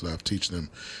parents that I've teach them,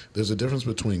 there's a difference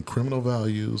between criminal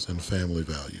values and family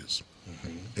values.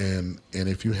 Mm-hmm. And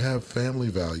if you have family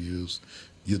values,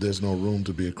 there's no room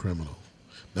to be a criminal.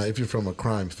 Now, if you're from a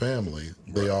crime family,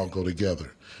 they all go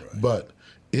together. Right. But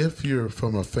if you're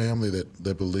from a family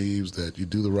that believes that you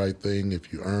do the right thing,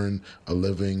 if you earn a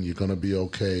living, you're going to be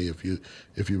okay. If you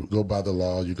go by the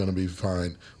law, you're going to be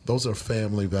fine. Those are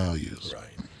family values.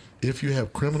 Right. If you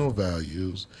have criminal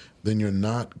values, then you're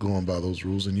not going by those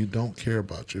rules and you don't care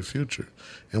about your future.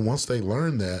 And once they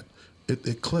learn that,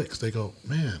 it clicks. They go,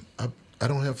 man, I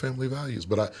don't have family values,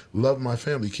 but I love my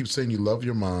family. You keep saying you love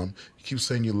your mom. You keep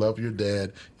saying you love your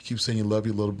dad. You keep saying you love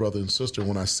your little brother and sister.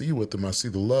 When I see you with them, I see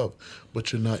the love,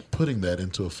 but you're not putting that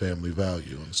into a family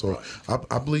value. And so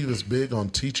I believe it's big on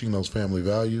teaching those family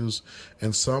values,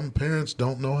 and some parents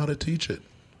don't know how to teach it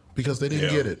because they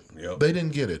didn't get it. Yep. They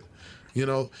didn't get it. You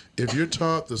know, if you're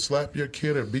taught to slap your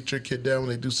kid or beat your kid down when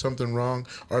they do something wrong,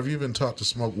 or if you've been taught to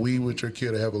smoke weed with your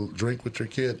kid or have a drink with your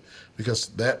kid because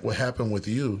that will happen with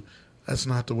you, that's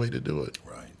not the way to do it.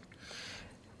 Right.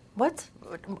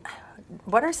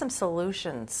 What are some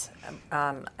solutions?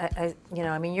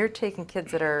 You're taking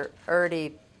kids that are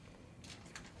already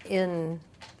in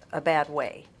a bad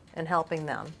way and helping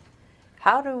them.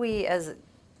 How do we, as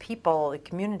people,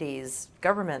 communities,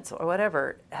 governments, or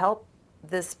whatever, help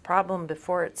this problem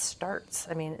before it starts?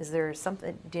 I mean, is there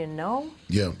something? Do you know?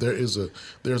 Yeah, there's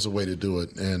a way to do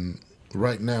it, and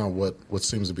right now, what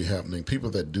seems to be happening,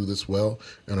 people that do this well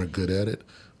and are good at it,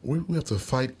 we have to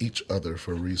fight each other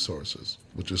for resources,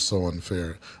 which is so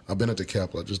unfair. I've been at the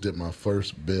Capitol. I just did my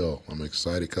first bill. I'm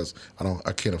excited because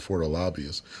I can't afford a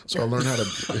lobbyist, so I learned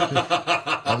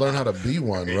how to be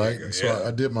one, right? And so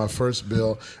I did my first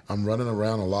bill. I'm running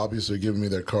around, and lobbyists are giving me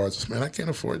their cards. Man, I can't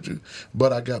afford you,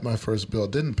 but I got my first bill.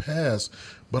 It didn't pass,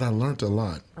 but I learned a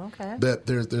lot. Okay. That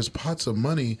there's pots of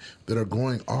money that are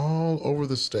going all over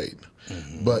the state.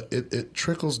 Mm-hmm. But it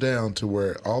trickles down to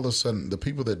where all of a sudden the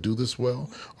people that do this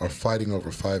well are fighting over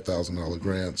 $5,000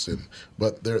 grants,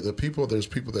 but there's people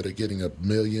that are getting $1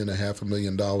 million,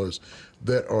 $500,000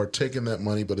 that are taking that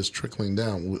money, but it's trickling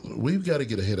down. We've got to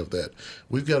get ahead of that.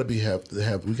 We've got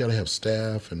to have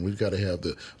staff, and we've got to have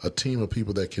a team of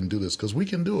people that can do this, because we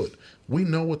can do it. We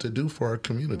know what to do for our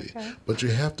community, but you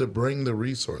have to bring the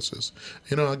resources.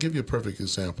 I'll give you a perfect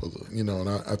example. And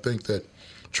I think that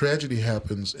tragedy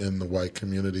happens in the white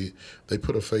community. They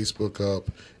put a Facebook up,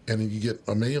 and you get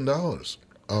 $1 million.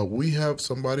 We have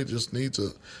somebody just needs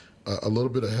a little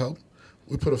bit of help.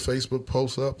 We put a Facebook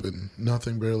post up, and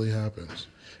nothing barely happens.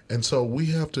 And so we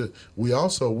have to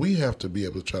be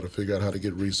able to try to figure out how to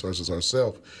get resources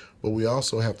ourselves, but we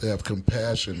also have to have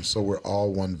compassion, so we're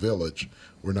all one village.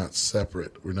 We're not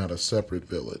separate. We're not a separate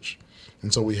village.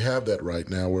 And so we have that right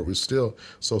now, where we're still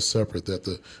so separate that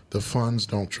the funds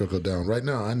don't trickle down. Right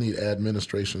now, I need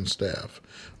administration staff,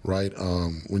 right?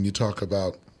 When you talk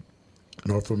about, in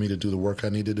order for me to do the work I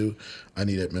need to do, I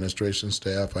need administration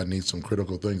staff. I need some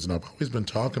critical things. And I've always been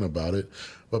talking about it,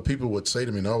 but people would say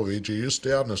to me, no, E.G., you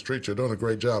stay out in the street. You're doing a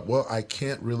great job. Well, I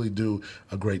can't really do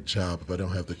a great job if I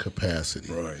don't have the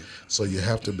capacity. Right. So you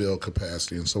have to build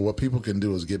capacity. And so what people can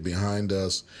do is get behind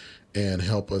us and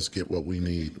help us get what we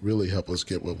need, really help us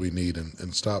get what we need,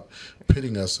 and stop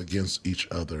pitting us against each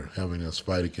other, having us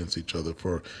fight against each other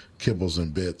for kibbles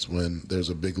and bits when there's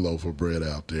a big loaf of bread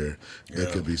out there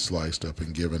that could be sliced up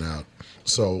and given out.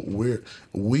 So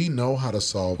we know how to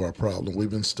solve our problem.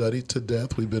 We've been studied to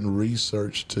death. We've been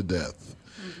researched to death.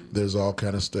 There's all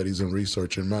kind of studies and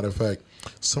research. And matter of fact,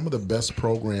 some of the best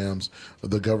programs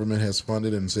the government has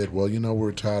funded and said, well,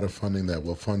 we're tired of funding that.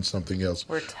 We'll fund something else.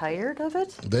 We're tired of it?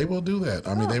 They will do that.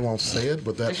 I mean, they won't say it,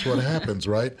 but that's what happens,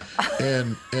 right?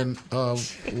 And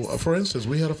for instance,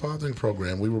 we had a fathering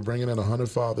program. We were bringing in 100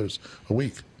 fathers a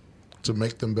week to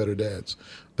make them better dads.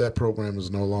 That program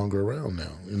is no longer around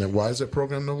now. Why is that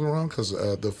program no longer around? Because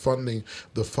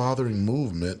the fathering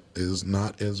movement is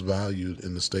not as valued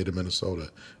in the state of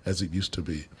Minnesota as it used to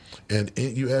be. And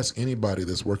you ask anybody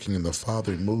that's working in the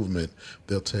fathering movement,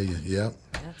 they'll tell you,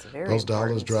 those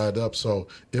dollars dried up. So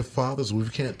if we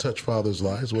can't touch fathers'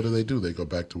 lives, what do? They go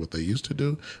back to what they used to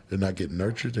do. They're not getting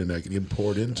nurtured. They're not getting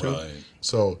poured into. Right.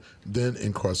 So then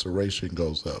incarceration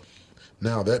goes up.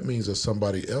 Now, that means that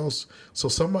somebody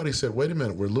said, wait a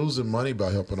minute, we're losing money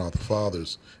by helping out the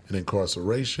fathers in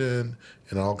incarceration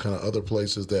and all kind of other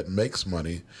places that makes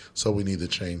money, so we need to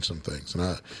change some things.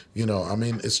 And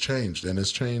it's changed, and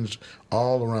it's changed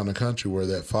all around the country, where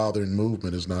that fathering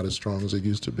movement is not as strong as it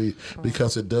used to be,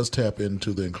 because it does tap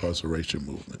into the incarceration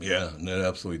movement. Yeah, and it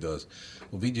absolutely does.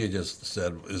 Well, VJ just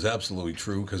said is absolutely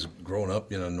true, because growing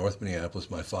up in North Minneapolis,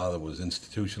 my father was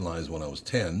institutionalized when I was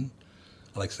 10.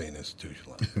 I like saying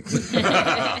institutionalized.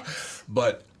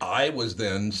 But I was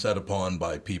then set upon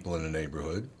by people in the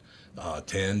neighborhood,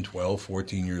 10, 12,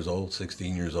 14 years old,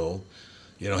 16 years old.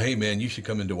 Hey, man, you should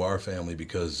come into our family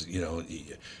because,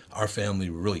 our family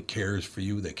really cares for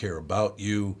you. They care about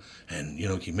you. And,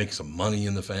 you can make some money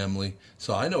in the family.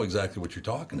 So I know exactly what you're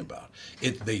talking about.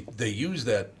 They use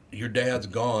that, your dad's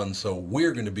gone, so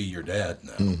we're going to be your dad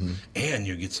now. And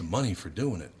you get some money for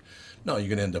doing it. No, you're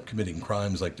going to end up committing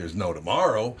crimes like there's no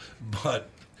tomorrow. But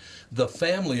the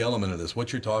family element of this,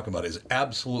 what you're talking about, is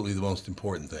absolutely the most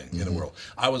important thing in the world.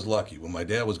 I was lucky. When my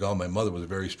dad was gone, my mother was a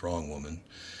very strong woman.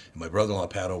 And my brother-in-law,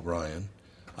 Pat O'Brien,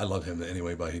 I love him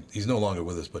anyway, but he's no longer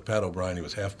with us, but Pat O'Brien, he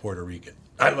was half Puerto Rican.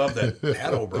 I love that,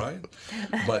 Pat O'Brien.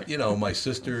 But, my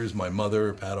sisters, my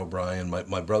mother, Pat O'Brien,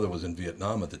 my brother was in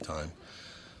Vietnam at the time.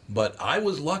 But I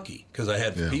was lucky because I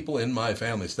had people in my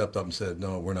family stepped up and said,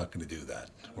 no, we're not going to do that.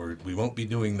 We won't be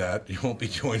doing that. You won't be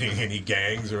joining any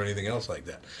gangs or anything else like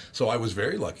that. So I was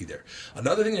very lucky there.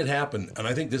 Another thing that happened, and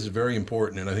I think this is very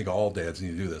important, and I think all dads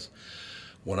need to do this.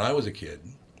 When I was a kid,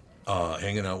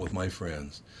 hanging out with my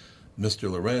friends, Mr.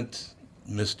 Laurent,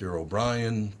 Mr.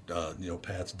 O'Brien,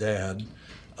 Pat's dad,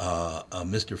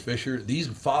 Mr. Fisher, these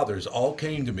fathers all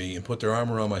came to me and put their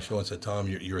arm around my shoulder and said, Tom,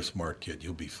 you're a smart kid.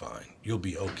 You'll be fine. You'll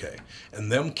be okay.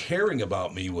 And them caring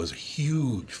about me was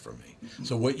huge for me.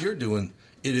 So what you're doing,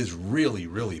 it is really,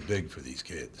 really big for these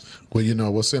kids.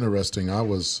 Well, what's interesting,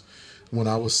 when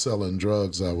I was selling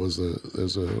drugs, there's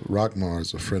a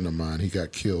Rockmars, a friend of mine. He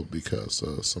got killed because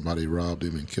somebody robbed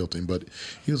him and killed him. But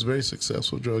he was a very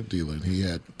successful drug dealer, and he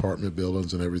had apartment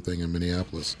buildings and everything in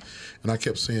Minneapolis. And I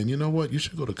kept saying, you know what? You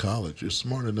should go to college. You're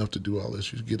smart enough to do all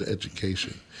this. You should get an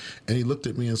education. And he looked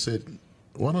at me and said,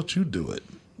 why don't you do it?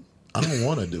 I don't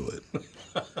want to do it.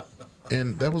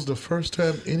 And that was the first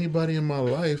time anybody in my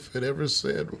life had ever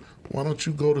said, why don't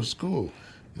you go to school?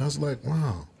 And I was like,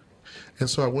 wow. And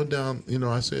so I went down,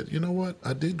 I said, you know what?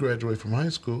 I did graduate from high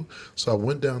school. So I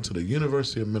went down to the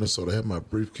University of Minnesota. I had my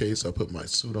briefcase. I put my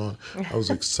suit on. I was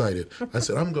excited. I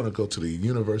said, I'm going to go to the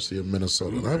University of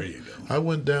Minnesota. Ooh, there you go. I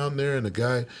went down there, and the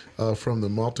guy from the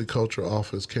multicultural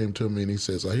office came to me, and he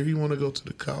says, I hear you want to go to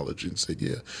the college. And I said,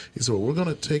 yeah. He said, well, we're going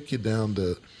to take you down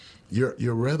to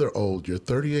You're rather old. You're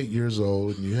 38 years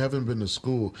old, and you haven't been to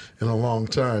school in a long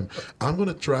time. I'm going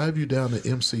to drive you down to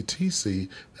MCTC.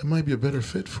 That might be a better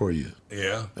fit for you.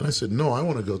 Yeah. And I said, no, I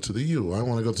want to go to the U. I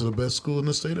want to go to the best school in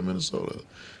the state of Minnesota.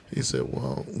 He said,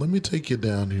 well, let me take you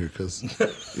down here because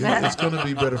it's going to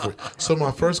be better for you. So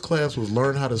my first class was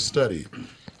learn how to study.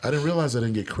 I didn't realize I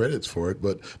didn't get credits for it,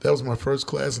 but that was my first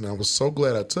class, and I was so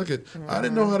glad I took it. I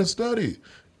didn't know how to study.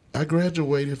 I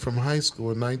graduated from high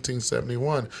school in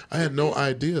 1971. I had no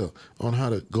idea on how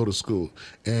to go to school.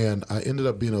 And I ended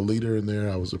up being a leader in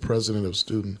there. I was the president of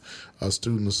Student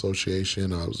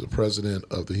Association. I was the president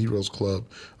of the Heroes Club.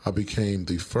 I became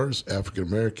the first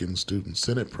African-American student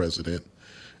Senate president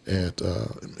at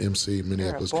MC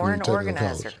Minneapolis Community Technical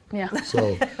College. Yeah.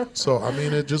 So I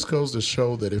mean, it just goes to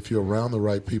show that if you're around the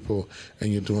right people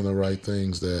and you're doing the right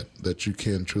things, that you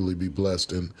can truly be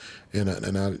blessed. And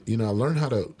I learned how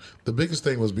to. The biggest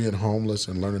thing was being homeless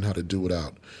and learning how to do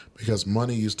without, because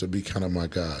money used to be kind of my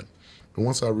god. But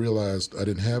once I realized I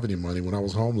didn't have any money when I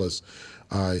was homeless,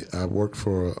 I worked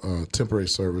for a temporary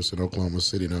service in Oklahoma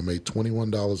City, and I made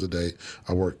 $21 a day.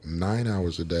 I worked 9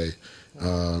 hours a day.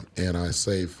 And I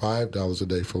saved $5 a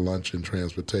day for lunch and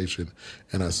transportation,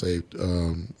 and I saved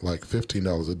like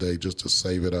 $15 a day just to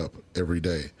save it up every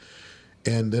day.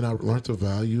 And then I learned the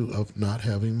value of not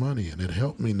having money, and it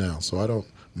helped me now. So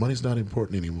money's not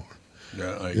important anymore.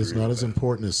 Yeah, I agree. It's not as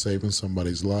important as saving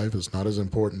somebody's life. It's not as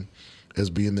important as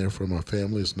being there for my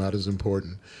family. It's not as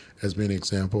important as being an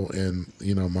example. And,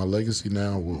 my legacy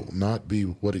now will not be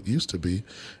what it used to be.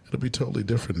 It'll be totally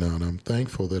different now. And I'm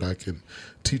thankful that I can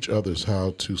teach others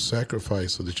how to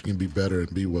sacrifice so that you can be better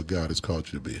and be what God has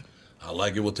called you to be. I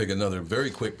like it. We'll take another very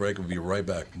quick break. We'll be right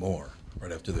back. More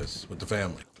right after this with the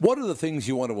family. What are the things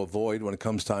you want to avoid when it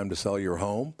comes time to sell your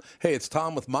home? Hey, it's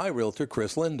Tom with my realtor,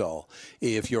 Chris Lindahl.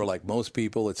 If you're like most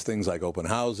people, it's things like open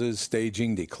houses,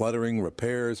 staging, decluttering,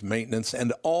 repairs, maintenance,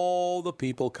 and all the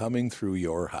people coming through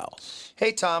your house.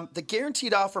 Hey, Tom, the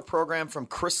Guaranteed Offer program from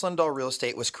Chris Lindahl Real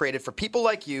Estate was created for people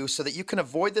like you so that you can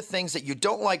avoid the things that you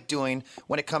don't like doing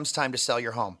when it comes time to sell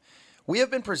your home. We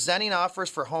have been presenting offers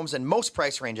for homes in most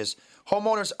price ranges.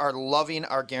 Homeowners are loving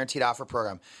our Guaranteed Offer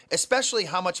program, especially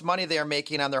how much money they are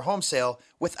making on their home sale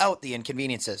without the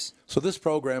inconveniences. So this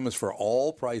program is for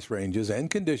all price ranges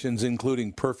and conditions,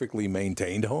 including perfectly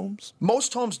maintained homes?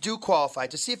 Most homes do qualify.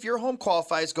 To see if your home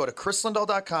qualifies, go to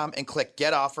chrislindahl.com and click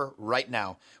Get Offer right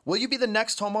now. Will you be the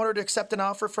next homeowner to accept an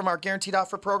offer from our Guaranteed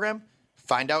Offer program?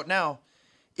 Find out now.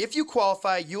 If you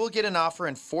qualify, you will get an offer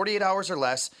in 48 hours or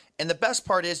less, and the best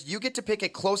part is you get to pick a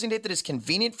closing date that is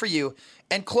convenient for you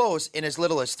and close in as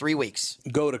little as 3 weeks.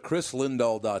 Go to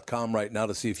chrislindahl.com right now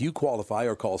to see if you qualify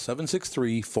or call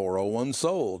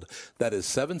 763-401-SOLD. That is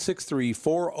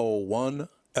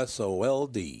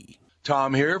 763-401-SOLD.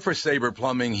 Tom here for Sabre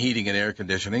Plumbing, Heating, and Air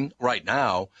Conditioning. Right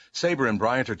now, Sabre and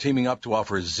Bryant are teaming up to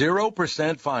offer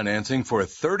 0% financing for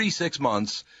 36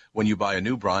 months when you buy a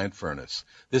new Bryant furnace.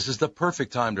 This is the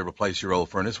perfect time to replace your old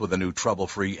furnace with a new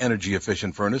trouble-free,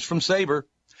 energy-efficient furnace from Sabre.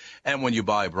 And when you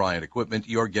buy Bryant equipment,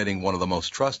 you're getting one of the most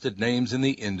trusted names in the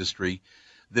industry.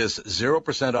 This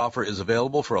 0% offer is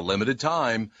available for a limited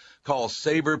time. Call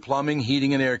Sabre Plumbing,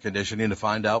 Heating, and Air Conditioning to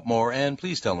find out more, and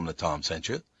please tell them that Tom sent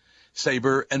you.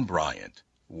 Sabre and Bryant,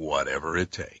 whatever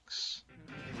it takes.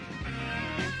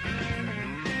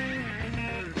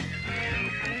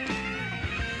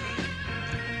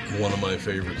 One of my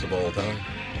favorites of all time.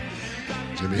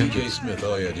 VJ Smith.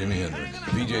 Oh, yeah, Jimi Hendrix.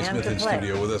 VJ Smith in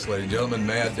studio with us, ladies and gentlemen.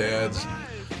 Mad Dads.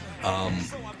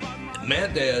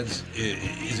 Mad Dads,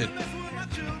 is it...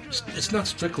 It's not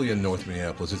strictly in North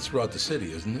Minneapolis. It's throughout the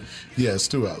city, isn't it? Yeah, it's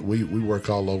throughout. We work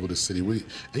all over the city.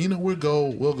 We'll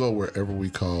go wherever we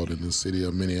called in the city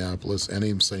of Minneapolis and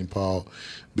even St. Paul,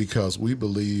 because we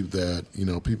believe that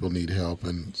people need help,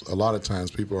 and a lot of times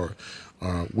people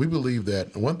are. We believe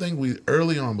that one thing we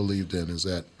early on believed in is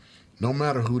that no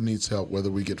matter who needs help, whether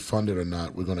we get funded or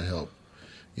not, we're going to help.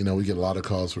 We get a lot of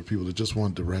calls for people that just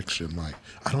want direction, like,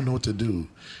 I don't know what to do.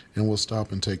 And we'll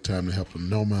stop and take time to help them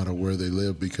no matter where they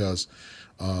live, because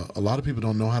a lot of people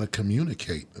don't know how to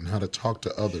communicate and how to talk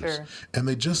to others. Sure. And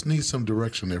they just need some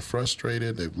direction. They're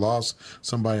frustrated. They've lost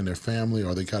somebody in their family,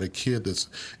 or they got a kid that's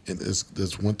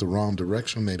went the wrong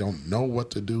direction. They don't know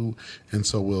what to do. And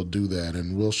so we'll do that,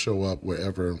 and we'll show up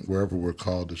wherever we're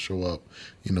called to show up.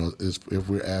 If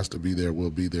we're asked to be there, we'll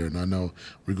be there. And I know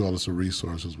regardless of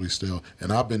resources, we still,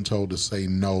 and I've been told to say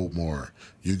no more.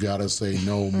 You got to say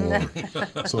no more.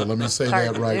 So let me say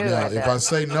that right now. If I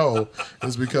say no,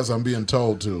 it's because I'm being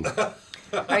told to.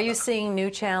 Are you seeing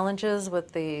new challenges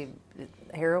with the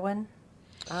heroin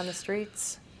on the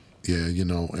streets? Yeah,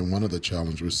 and one of the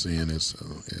challenges we're seeing is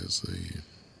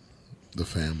the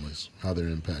families, how they're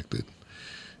impacted.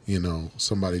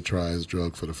 Somebody tries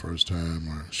drug for the first time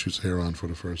or shoots heroin for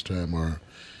the first time, or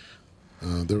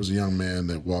there was a young man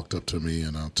that walked up to me,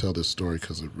 and I'll tell this story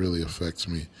because it really affects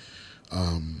me.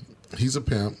 He's a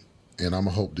pimp, and I'm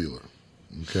a hope dealer,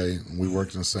 okay? We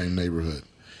worked in the same neighborhood.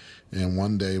 And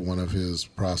one day, one of his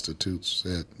prostitutes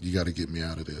said, you got to get me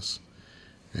out of this.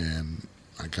 And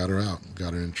I got her out,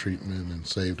 got her in treatment, and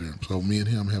saved her. So me and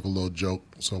him have a little joke.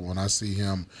 So when I see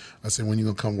him, I say, when you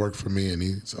going to come work for me? And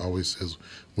he always says,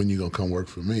 when you going to come work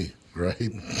for me,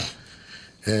 right?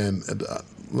 And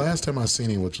last time I seen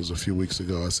him, which was a few weeks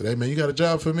ago, I said, hey, man, you got a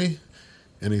job for me?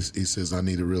 And he says, I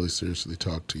need to really seriously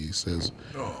talk to you. He says,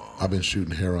 I've been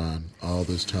shooting heroin all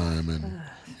this time. And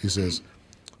he says,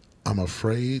 I'm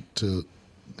afraid to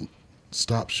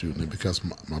stop shooting it because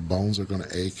my bones are going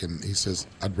to ache. And he says,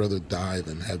 I'd rather die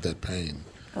than have that pain.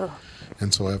 Oh.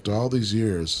 And so after all these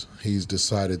years, he's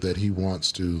decided that he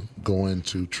wants to go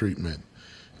into treatment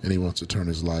and he wants to turn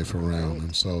his life around.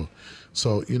 And so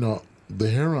the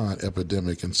heroin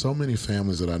epidemic, and so many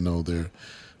families that I know,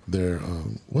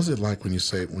 what's it like when you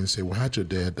say, well, how'd your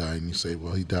dad die? And you say,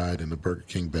 well, he died in the Burger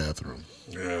King bathroom.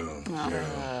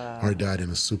 Yeah. Or he died in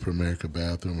a Super America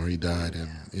bathroom, or he died in,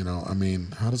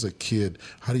 how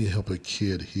do you help a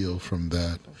kid heal from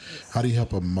that? How do you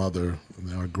help a mother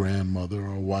or a grandmother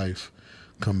or a wife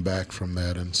come back from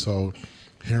that? And so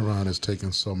heroin has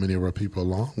taken so many of our people,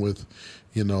 along with,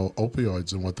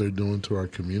 opioids and what they're doing to our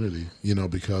community,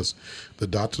 because the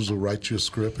doctors will write you a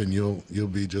script and you'll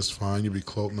be just fine. You'll be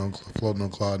floating on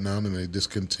cloud nine, and they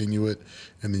discontinue it,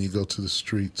 and then you go to the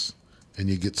streets and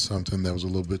you get something that was a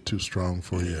little bit too strong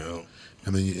for you.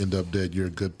 And then you end up dead. You're a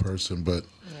good person, but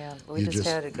we just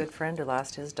had a good friend who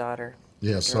lost his daughter.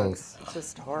 Yeah, so it's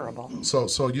just horrible. So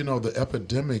the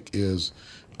epidemic has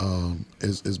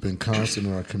been constant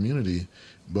in our community,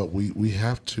 but we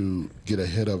have to get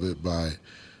ahead of it by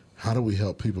how do we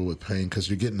help people with pain? Because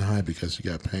you're getting high because you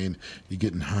got pain. You're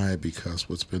getting high because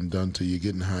what's been done to you. You're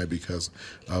getting high because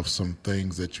of some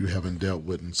things that you haven't dealt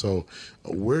with. And so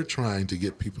we're trying to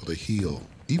get people to heal.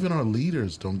 Even our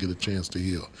leaders don't get a chance to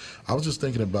heal. I was just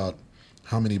thinking about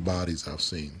how many bodies I've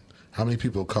seen. How many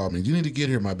people call me, you need to get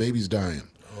here, my baby's dying.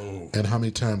 Oh. And how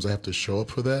many times I have to show up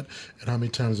for that, and how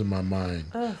many times in my mind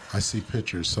I see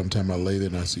pictures. Sometimes I lay there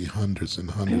and I see hundreds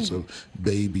and hundreds of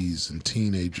babies and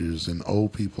teenagers and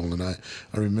old people. And I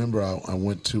remember I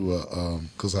went to,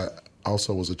 because I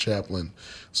also was a chaplain,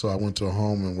 so I went to a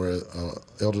home and where an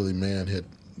elderly man had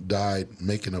died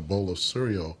making a bowl of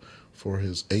cereal for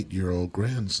his 8-year-old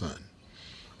grandson.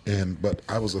 But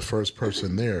I was the first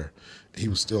person there. He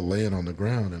was still laying on the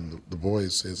ground, and the boy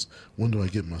says, "When do I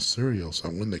get my cereal?" So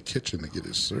I went in the kitchen to get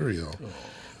his cereal.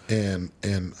 And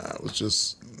I was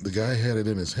just, the guy had it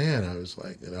in his hand. I was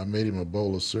like, and I made him a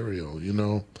bowl of cereal,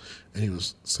 and he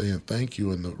was saying thank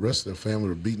you, and the rest of the family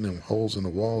were beating him holes in the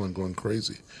wall and going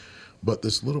crazy. But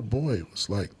this little boy was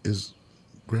like, is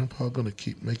Grandpa going to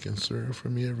keep making cereal for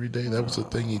me every day? That was the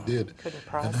thing he did. Couldn't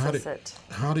process it.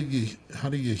 How do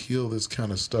you heal this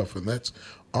kind of stuff? And that's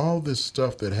all this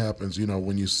stuff that happens,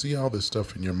 when you see all this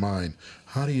stuff in your mind,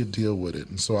 how do you deal with it?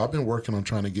 And so I've been working on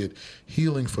trying to get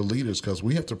healing for leaders, because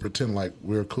we have to pretend like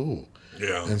we're cool.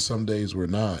 Yeah. And some days we're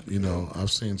not.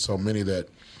 I've seen so many that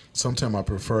sometimes I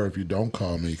prefer if you don't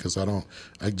call me, because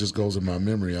it just goes in my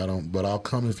memory. But I'll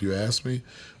come if you ask me,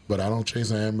 but I don't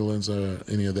chase an ambulance or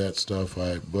any of that stuff.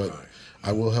 But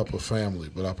I will help a family,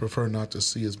 but I prefer not to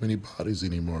see as many bodies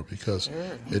anymore, because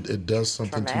it does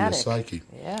something to your psyche.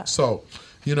 Yeah. So,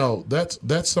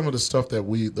 that's some of the stuff that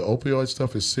the opioid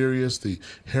stuff is serious. The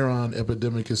heroin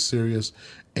epidemic is serious.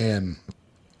 And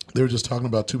they were just talking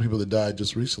about 2 people that died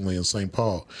just recently in St.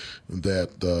 Paul,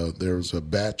 that there's a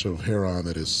batch of heroin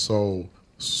that is so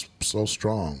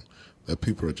strong that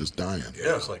people are just dying.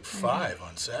 Yeah, it's like 5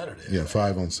 on Saturday. Yeah,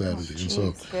 5 on Saturday.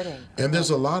 And there's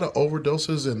a lot of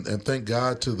overdoses, and thank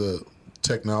God to the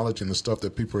technology and the stuff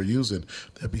that people are using.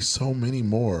 There'd be so many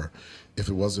more if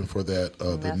it wasn't for that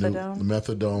the new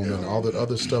methadone and all that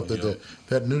other stuff,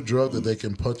 that new drug that they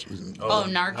can put.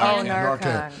 Narcan.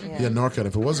 Narcan. Yeah, Narcan.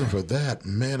 If it wasn't for that,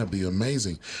 man, it'd be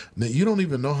amazing. Now, you don't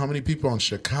even know how many people on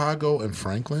Chicago and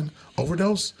Franklin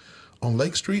overdose, on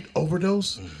Lake Street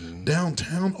overdose,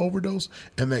 downtown overdose,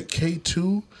 and that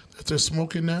K2 that they're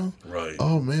smoking now. Right.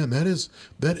 Oh man, that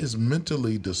is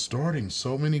mentally distorting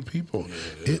so many people.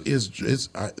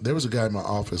 Yeah, there was a guy in my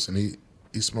office, and he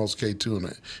smokes K2,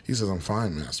 and he says, "I'm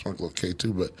fine, man. I smoke a little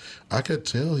K2," but I could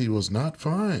tell he was not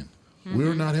fine. We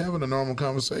were not having a normal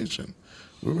conversation.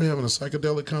 We were having a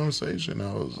psychedelic conversation.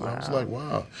 I was like,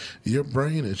 wow, your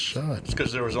brain is shot. It's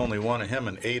because there was only one of him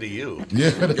and 8 of you. Yeah.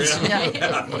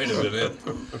 That might have been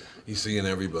it. He's seeing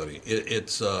everybody.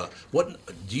 It's what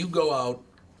do you go out,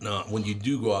 when you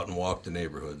do go out and walk the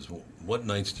neighborhoods, what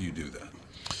nights do you do that?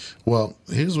 Well,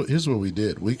 here's what we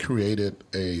did. We created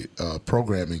a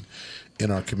programming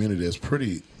in our community that's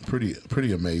pretty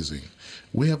amazing.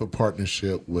 We have a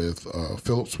partnership with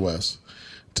Phillips West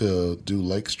to do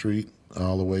Lake Street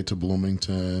all the way to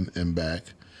Bloomington and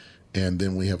back, and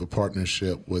then we have a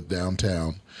partnership with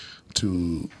downtown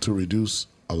to reduce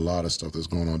a lot of stuff that's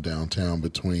going on downtown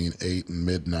between 8 and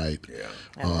midnight. Yeah,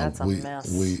 and that's a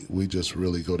mess. We just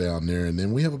really go down there, and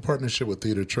then we have a partnership with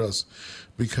Theater Trust,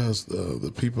 because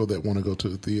the people that want to go to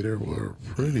the theater were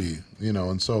pretty,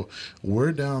 and so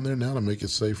we're down there now to make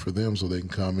it safe for them so they can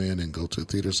come in and go to the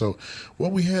theater. So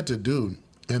what we had to do,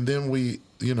 and then we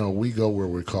go where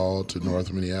we're called to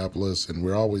North Minneapolis, and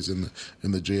we're always in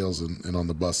the jails and on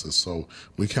the buses. So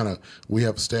we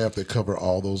have staff that cover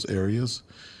all those areas,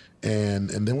 and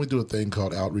then we do a thing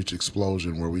called Outreach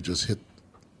Explosion, where we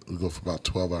go for about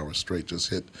 12 hours straight, just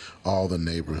hit all the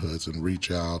neighborhoods and reach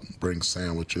out, and bring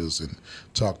sandwiches, and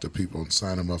talk to people and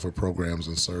sign them up for programs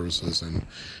and services, and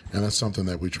that's something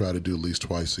that we try to do at least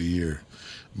twice a year.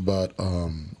 But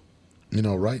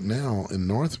right now in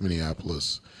North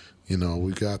Minneapolis,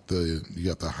 we got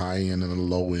the high end and the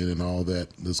low end and all that.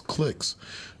 There's cliques.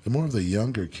 And more of the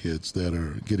younger kids that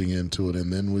are getting into it,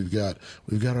 and then we've got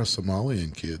our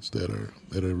Somalian kids that are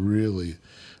really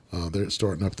they're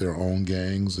starting up their own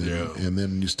gangs, and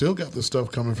then you still got the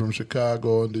stuff coming from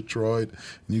Chicago and Detroit,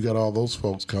 and you got all those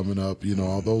folks coming up,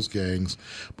 all those gangs.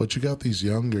 But you got these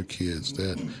younger kids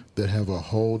that have a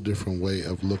whole different way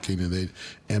of looking,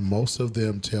 and most of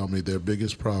them tell me their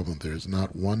biggest problem, there's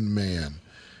not one man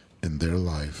in their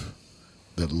life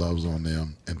that loves on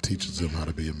them and teaches them how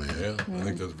to be a man. Yeah, I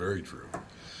think that's very true.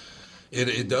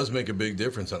 It does make a big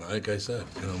difference, and like I said,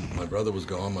 my brother was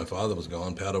gone, my father was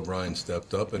gone, Pat O'Brien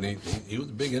stepped up, and he was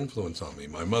a big influence on me.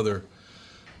 My mother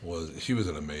was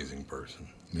an amazing person.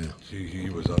 Yeah, she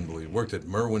was unbelievable. Worked at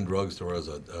Merwin Drugstore as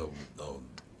a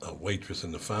waitress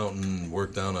in the Fountain.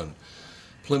 Worked down on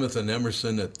Plymouth and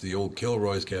Emerson at the old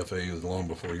Kilroy's Cafe. It was long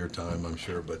before your time, I'm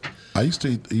sure. But I used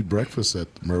to eat breakfast at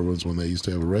Merwin's when they used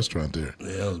to have a restaurant there.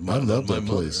 Yeah, I love that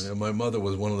place. My mother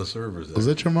was one of the servers there. Was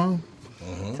that your mom?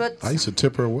 Uh-huh. I used to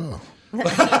tip her well.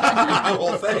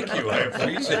 Well, thank you. I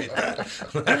appreciate that.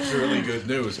 That's really good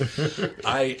news.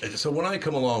 So when I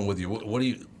come along with you, what do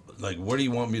you like? Where do you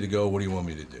want me to go? What do you want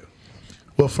me to do?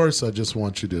 Well, first, I just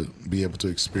want you to be able to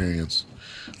experience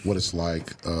what it's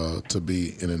like to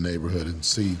be in a neighborhood and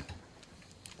see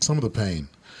some of the pain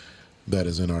that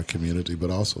is in our community,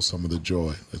 but also some of the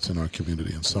joy that's in our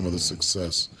community and some of the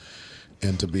success,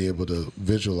 and to be able to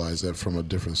visualize that from a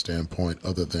different standpoint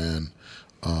other than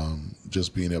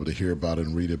just being able to hear about it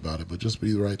and read about it, but just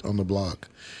be right on the block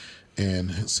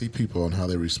and see people and how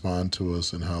they respond to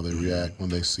us and how they react when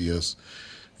they see us.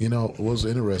 You know, it was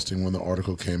interesting when the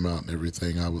article came out and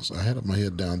everything. I had my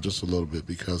head down just a little bit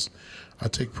because I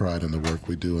take pride in the work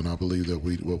we do, and I believe that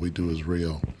what we do is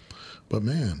real. But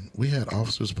man, we had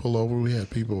officers pull over. We had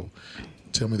people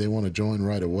tell me they want to join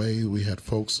right away. We had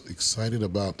folks excited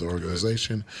about the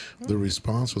organization. The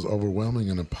response was overwhelming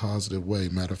in a positive way.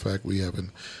 Matter of fact, we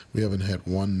haven't had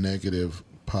one negative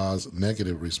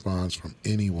response from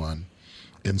anyone.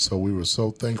 And so we were so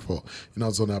thankful. You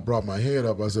know, so when I brought my head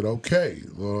up, I said, okay,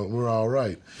 well, we're all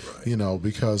right. You know,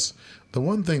 because the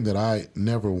one thing that I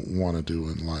never want to do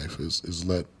in life is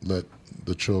let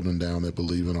the children down that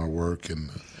believe in our work and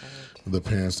the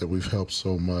parents that we've helped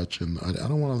so much. And I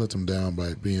don't want to let them down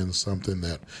by being something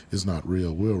that is not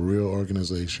real. We're a real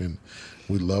organization.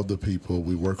 We love the people.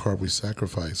 We work hard. We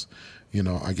sacrifice. You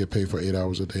know, I get paid for 8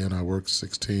 hours a day, and I work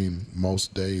 16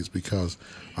 most days because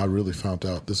I really found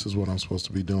out this is what I'm supposed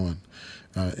to be doing.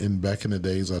 And back in the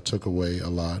days, I took away a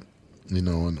lot. You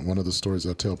know, and one of the stories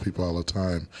I tell people all the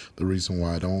time, the reason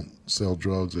why I don't sell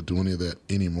drugs or do any of that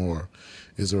anymore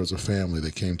is there was a family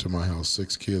that came to my house,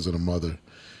 6 kids and a mother,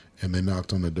 and they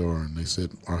knocked on the door, and they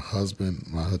said, our husband,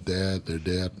 their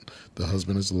dad, the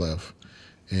husband has left,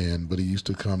 but he used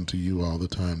to come to you all the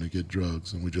time to get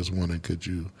drugs, and we just wondered, could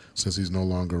you, since he's no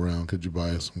longer around, could you buy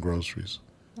us some groceries?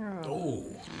 Oh.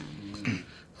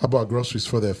 I bought groceries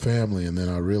for that family, and then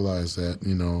I realized that,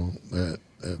 you know, that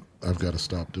I've got to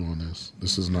stop doing this.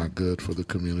 This is not good for the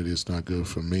community. It's not good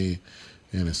for me,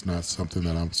 and it's not something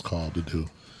that I'm called to do.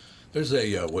 There's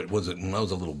what was it, when I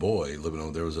was a little boy living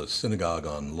over there was a synagogue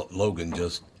on Logan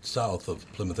just south of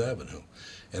Plymouth Avenue,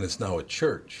 and it's now a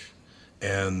church.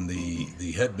 And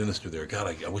the head minister there,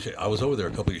 God, I wish I was over there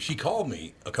a couple of years. She called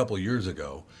me a couple of years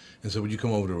ago and said, would you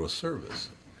come over to a service?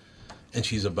 And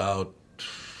she's about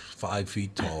 5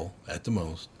 feet tall at the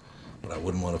most, but I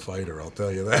wouldn't want to fight her, I'll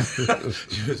tell you that.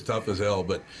 She was tough as hell.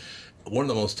 But one of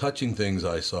the most touching things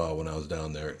I saw when I was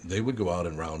down there, they would go out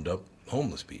and round up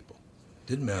homeless people.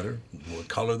 Didn't matter what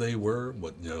color they were,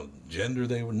 what gender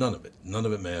they were, none of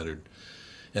it mattered.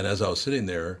 And as I was sitting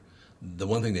there, the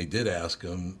one thing they did ask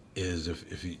him is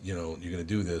if you're going to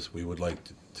do this, we would like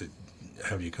to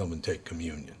have you come and take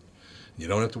communion. You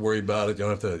don't have to worry about it. You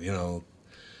don't have to,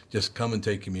 just come and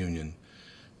take communion.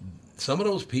 Some of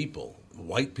those people,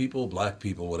 white people, black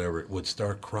people, whatever, would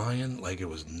start crying like it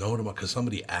was no tomorrow because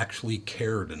somebody actually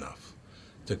cared enough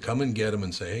to come and get them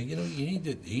and say, hey, you need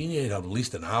at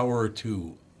least an hour or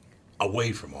two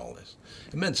away from all this.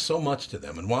 It meant so much to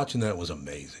them, and watching that was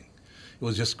amazing. It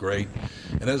was just great.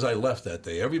 And as I left that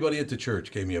day, everybody at the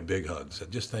church gave me a big hug, said,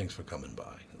 just thanks for coming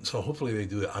by. And so hopefully they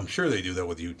do that. I'm sure they do that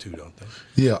with you too, don't they?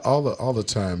 Yeah, all the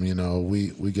time,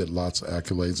 we get lots of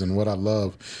accolades. And what I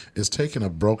love is taking a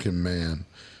broken man,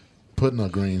 putting a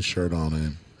green shirt on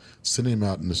him, sending him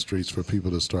out in the streets for people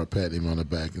to start patting him on the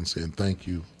back and saying, thank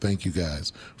you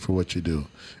guys for what you do.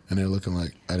 And they're looking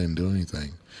like, I didn't do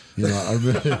anything. I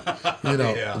remember,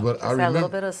 yeah. But I remember a little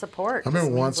bit of support. I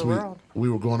remember once we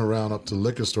were going around up to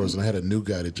liquor stores, and I had a new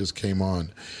guy that just came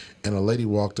on, and a lady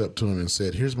walked up to him and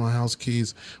said, here's my house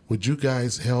keys. Would you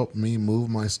guys help me move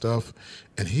my stuff?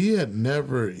 And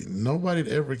nobody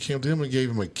had ever came to him and gave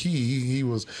him a key.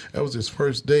 That was his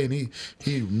first day, and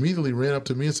he immediately ran up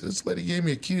to me and said, this lady gave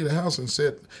me a key to the house and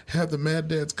said, have the Mad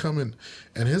Dads come in.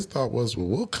 And his thought was, well,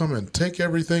 we'll come and take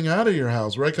everything out of your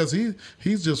house, right? Because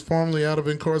he's just formally out of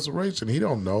incarceration. He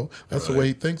don't know. That's the way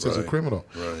he thinks as a criminal.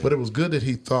 Right. But it was good that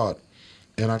he thought.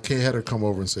 And I had her come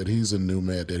over and said, he's a new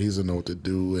Mad Dad. He doesn't know what to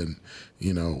do. And,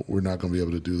 we're not going to be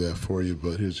able to do that for you,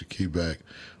 but here's your key back.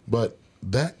 But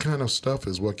that kind of stuff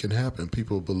is what can happen.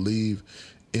 People believe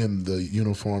in the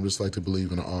uniform just like they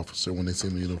believe in an officer when they see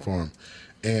the uniform.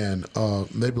 And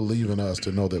they believe in us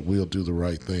to know that we'll do the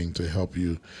right thing to help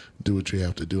you do what you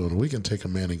have to do. And we can take a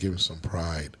man and give him some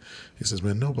pride. He says,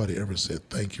 man, nobody ever said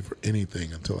thank you for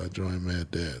anything until I joined Mad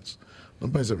Dads.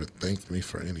 Nobody's ever thanked me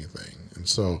for anything. And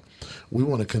so we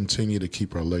want to continue to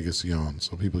keep our legacy on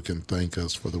so people can thank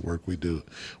us for the work we do.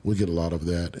 We get a lot of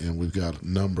that, and we've got a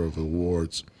number of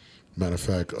awards. Matter of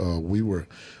fact,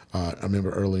 I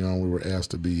remember early on we were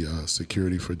asked to be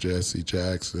security for Jesse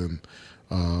Jackson.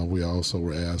 We also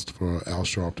were asked for Al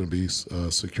Sharpton to be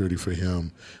security for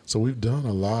him. So we've done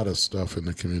a lot of stuff in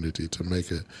the community to make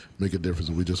a difference,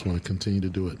 and we just want to continue to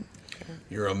do it.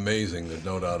 You're amazing. There's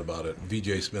no doubt about it.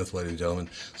 VJ Smith, ladies and gentlemen.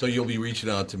 So you'll be reaching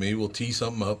out to me. We'll tee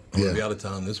something up. I'm going to be out of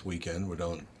town this weekend.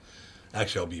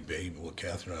 Actually, I'll be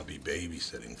Catherine and I'll be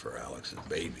babysitting for Alex's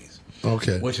babies.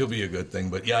 Okay. Which will be a good thing.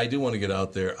 But, yeah, I do want to get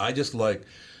out there. I just like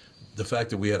the fact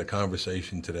that we had a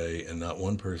conversation today and not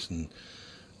one person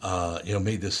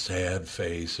made this sad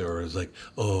face or is like,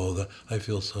 I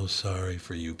feel so sorry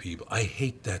for you people. I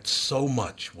hate that so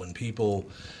much when people,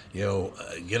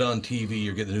 get on TV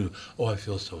or get the news, I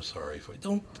feel so sorry for you.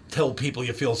 Don't tell people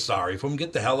you feel sorry for them.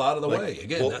 Get the hell out of the way.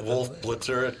 Again, Wolf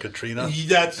Blitzer at Katrina.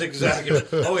 That's exactly it.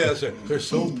 Oh, yeah, they're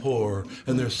so poor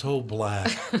and they're so black.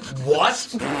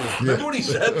 What? Remember when he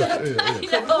said that?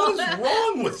 What is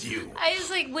wrong with you? I was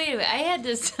like, wait a minute. I had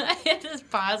to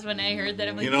pause when I heard that.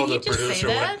 I'm like, You know, did the you just say producer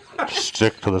that?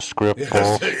 Stick to the script,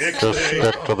 Paul. Just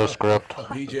stick to the script.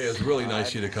 PJ, it's really nice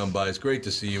of you to come by. It's great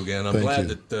to see you again. I'm Thank glad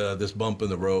you. that this bump in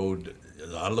the road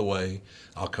is out of the way.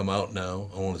 I'll come out now.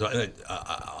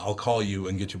 I'll call you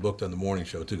and get you booked on the morning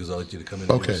show, too, because I'll let you to come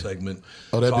in and do a segment.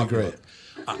 Oh, that'd be great.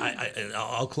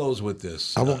 I'll close with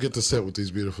this. I won't get to sit with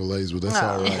these beautiful ladies, but that's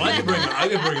all right. Well, I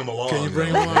can bring them along. Can you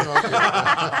bring them along? Okay.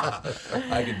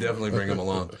 I can definitely bring them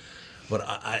along. But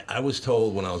I was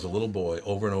told when I was a little boy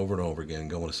over and over and over again,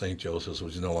 going to St. Joseph's,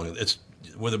 which is no longer, it's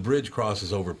where the bridge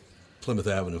crosses over Plymouth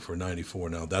Avenue for 94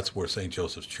 now. That's where St.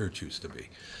 Joseph's Church used to be.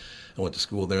 I went to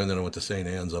school there, and then I went to St.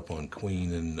 Anne's up on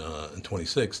Queen and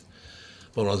 26th.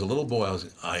 But when I was a little boy,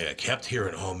 I kept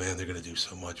hearing, oh, man, they're going to do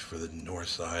so much for the north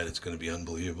side. It's going to be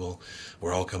unbelievable.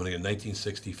 We're all coming in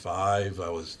 1965. I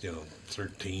was,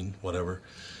 13, whatever.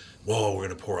 Whoa, we're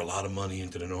going to pour a lot of money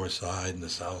into the north side and the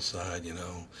south side,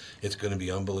 It's going to be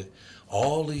unbelievable.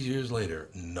 All these years later,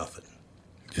 nothing.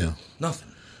 Yeah. Nothing.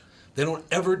 They don't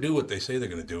ever do what they say they're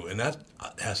going to do, and that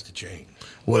has to change.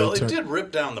 Well, they did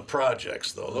rip down the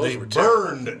projects, though. Those They were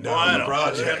burned terrible. down the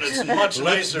projects. And it's much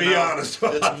Let's nicer be now. honest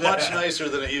about It's much that. nicer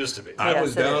than it used to be. I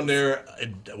was down there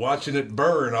watching it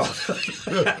burn. So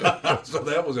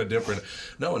that was a different.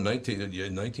 No, in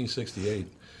 1968,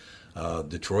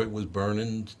 Detroit was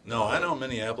burning. No, I know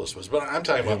Minneapolis was, but I'm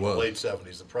talking about the late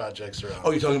 70s. The projects are. Oh,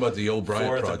 you're talking about the old Bryant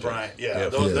Fourth project. and Bryant. Yeah,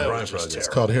 that was Bryant just project. It's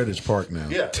called Heritage Park now.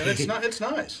 Yeah, and it's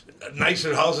nice.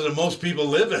 Nicer houses than most people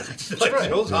live in.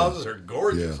 Those houses are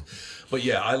gorgeous. Yeah. But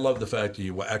yeah, I love the fact that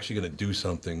you're actually going to do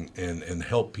something and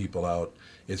help people out.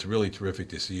 It's really terrific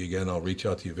to see you again. I'll reach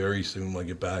out to you very soon when I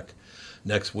get back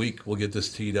next week. We'll get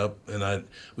this teed up, and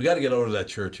we got to get over to that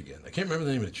church again. I can't remember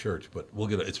the name of the church, but we'll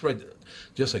get it. It's right,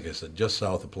 just like I said, just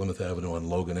south of Plymouth Avenue on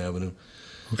Logan Avenue.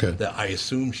 Okay. That I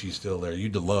assume she's still there.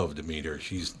 You'd love to meet her.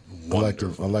 She's I like to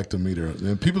meet her.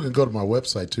 And people can go to my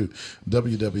website too,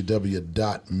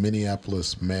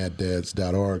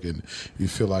 www.minneapolismaddads.org. And if you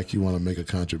feel like you want to make a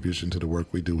contribution to the work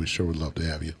we do, we sure would love to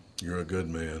have you. You're a good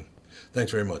man.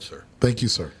 Thanks very much, sir. Thank you,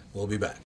 sir. We'll be back.